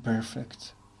has been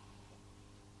perfect,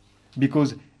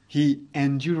 because he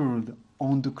endured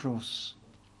on the cross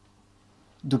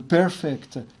the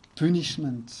perfect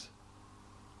punishment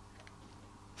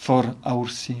for our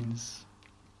sins,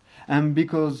 and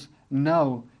because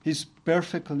now he's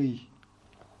perfectly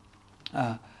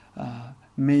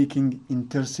making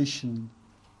intercession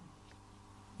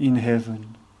in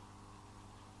heaven.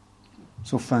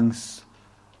 So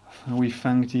we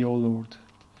thank thee, O Lord,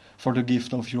 for the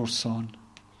gift of your Son,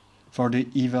 for the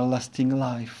everlasting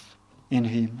life in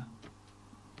him,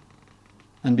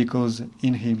 and because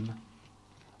in him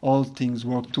all things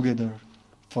work together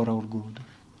for our good.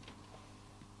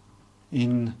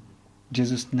 In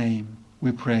Jesus' name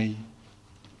we pray.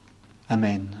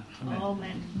 Amen.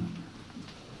 Amen.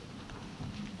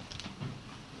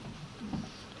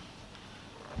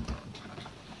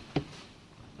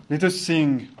 Let us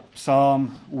sing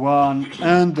Psalm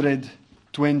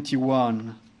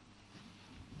 121.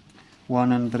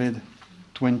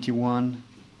 121.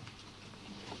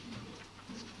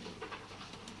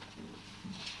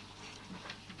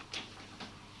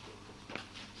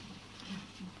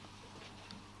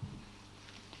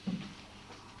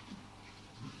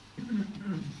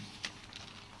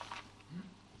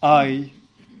 I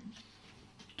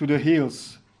to the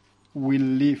hills will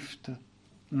lift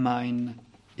mine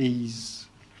eyes.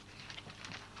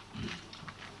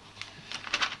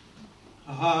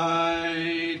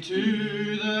 I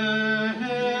to the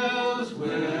hills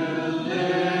will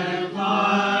lift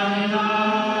mine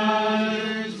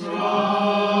eyes,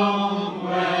 from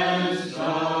whence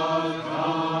doth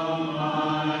come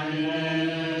my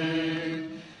aid.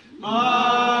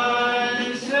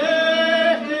 My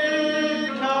safety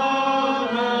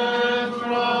cometh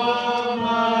from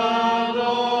the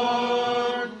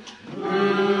Lord, who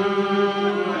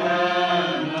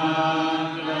heaven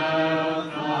and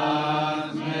earth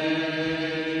hath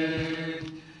made.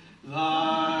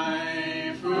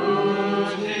 Thy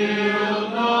foot he'll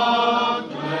not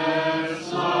bless,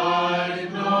 sight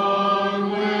nor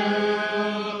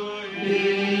will.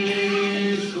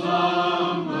 He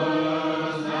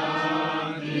slumbers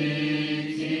and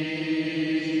he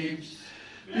keeps.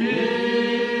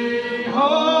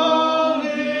 Behold,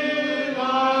 he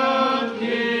that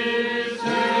keeps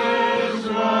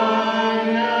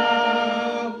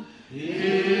Israel,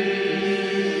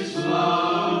 he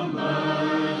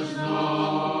slumbers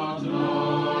not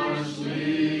nor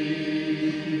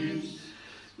sleeps.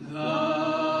 The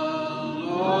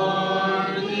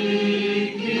Lord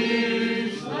thee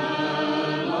keeps,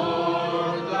 the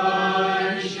Lord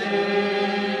thy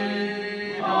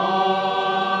shade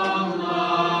on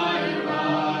thy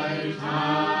right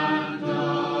hand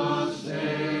doth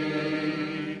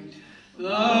stay. The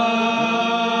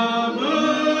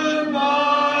moon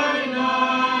by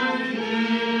night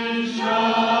he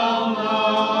shall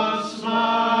not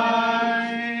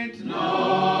smite,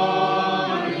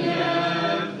 nor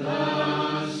yet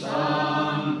the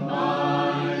sun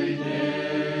by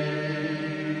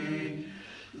day.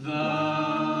 The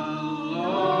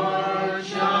Lord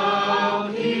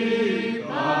shall keep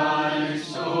thy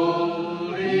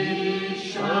soul, he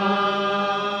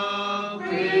shall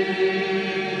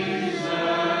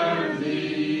preserve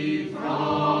thee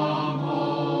from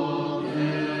all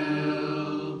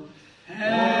ill.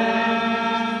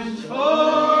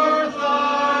 Henceforth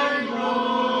thy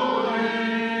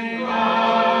going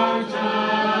out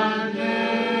and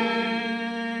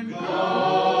in,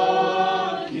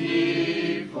 God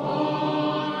keep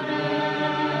forever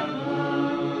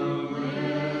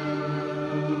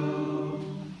will.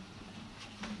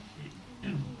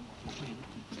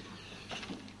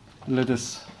 Let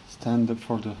us stand up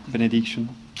for the benediction.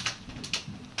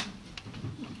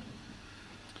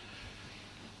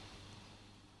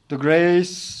 The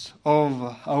grace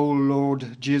of our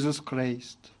Lord Jesus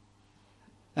Christ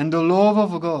and the love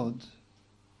of God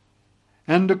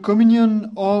and the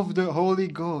communion of the Holy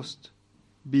Ghost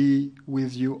be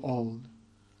with you all.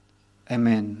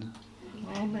 Amen.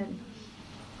 Amen.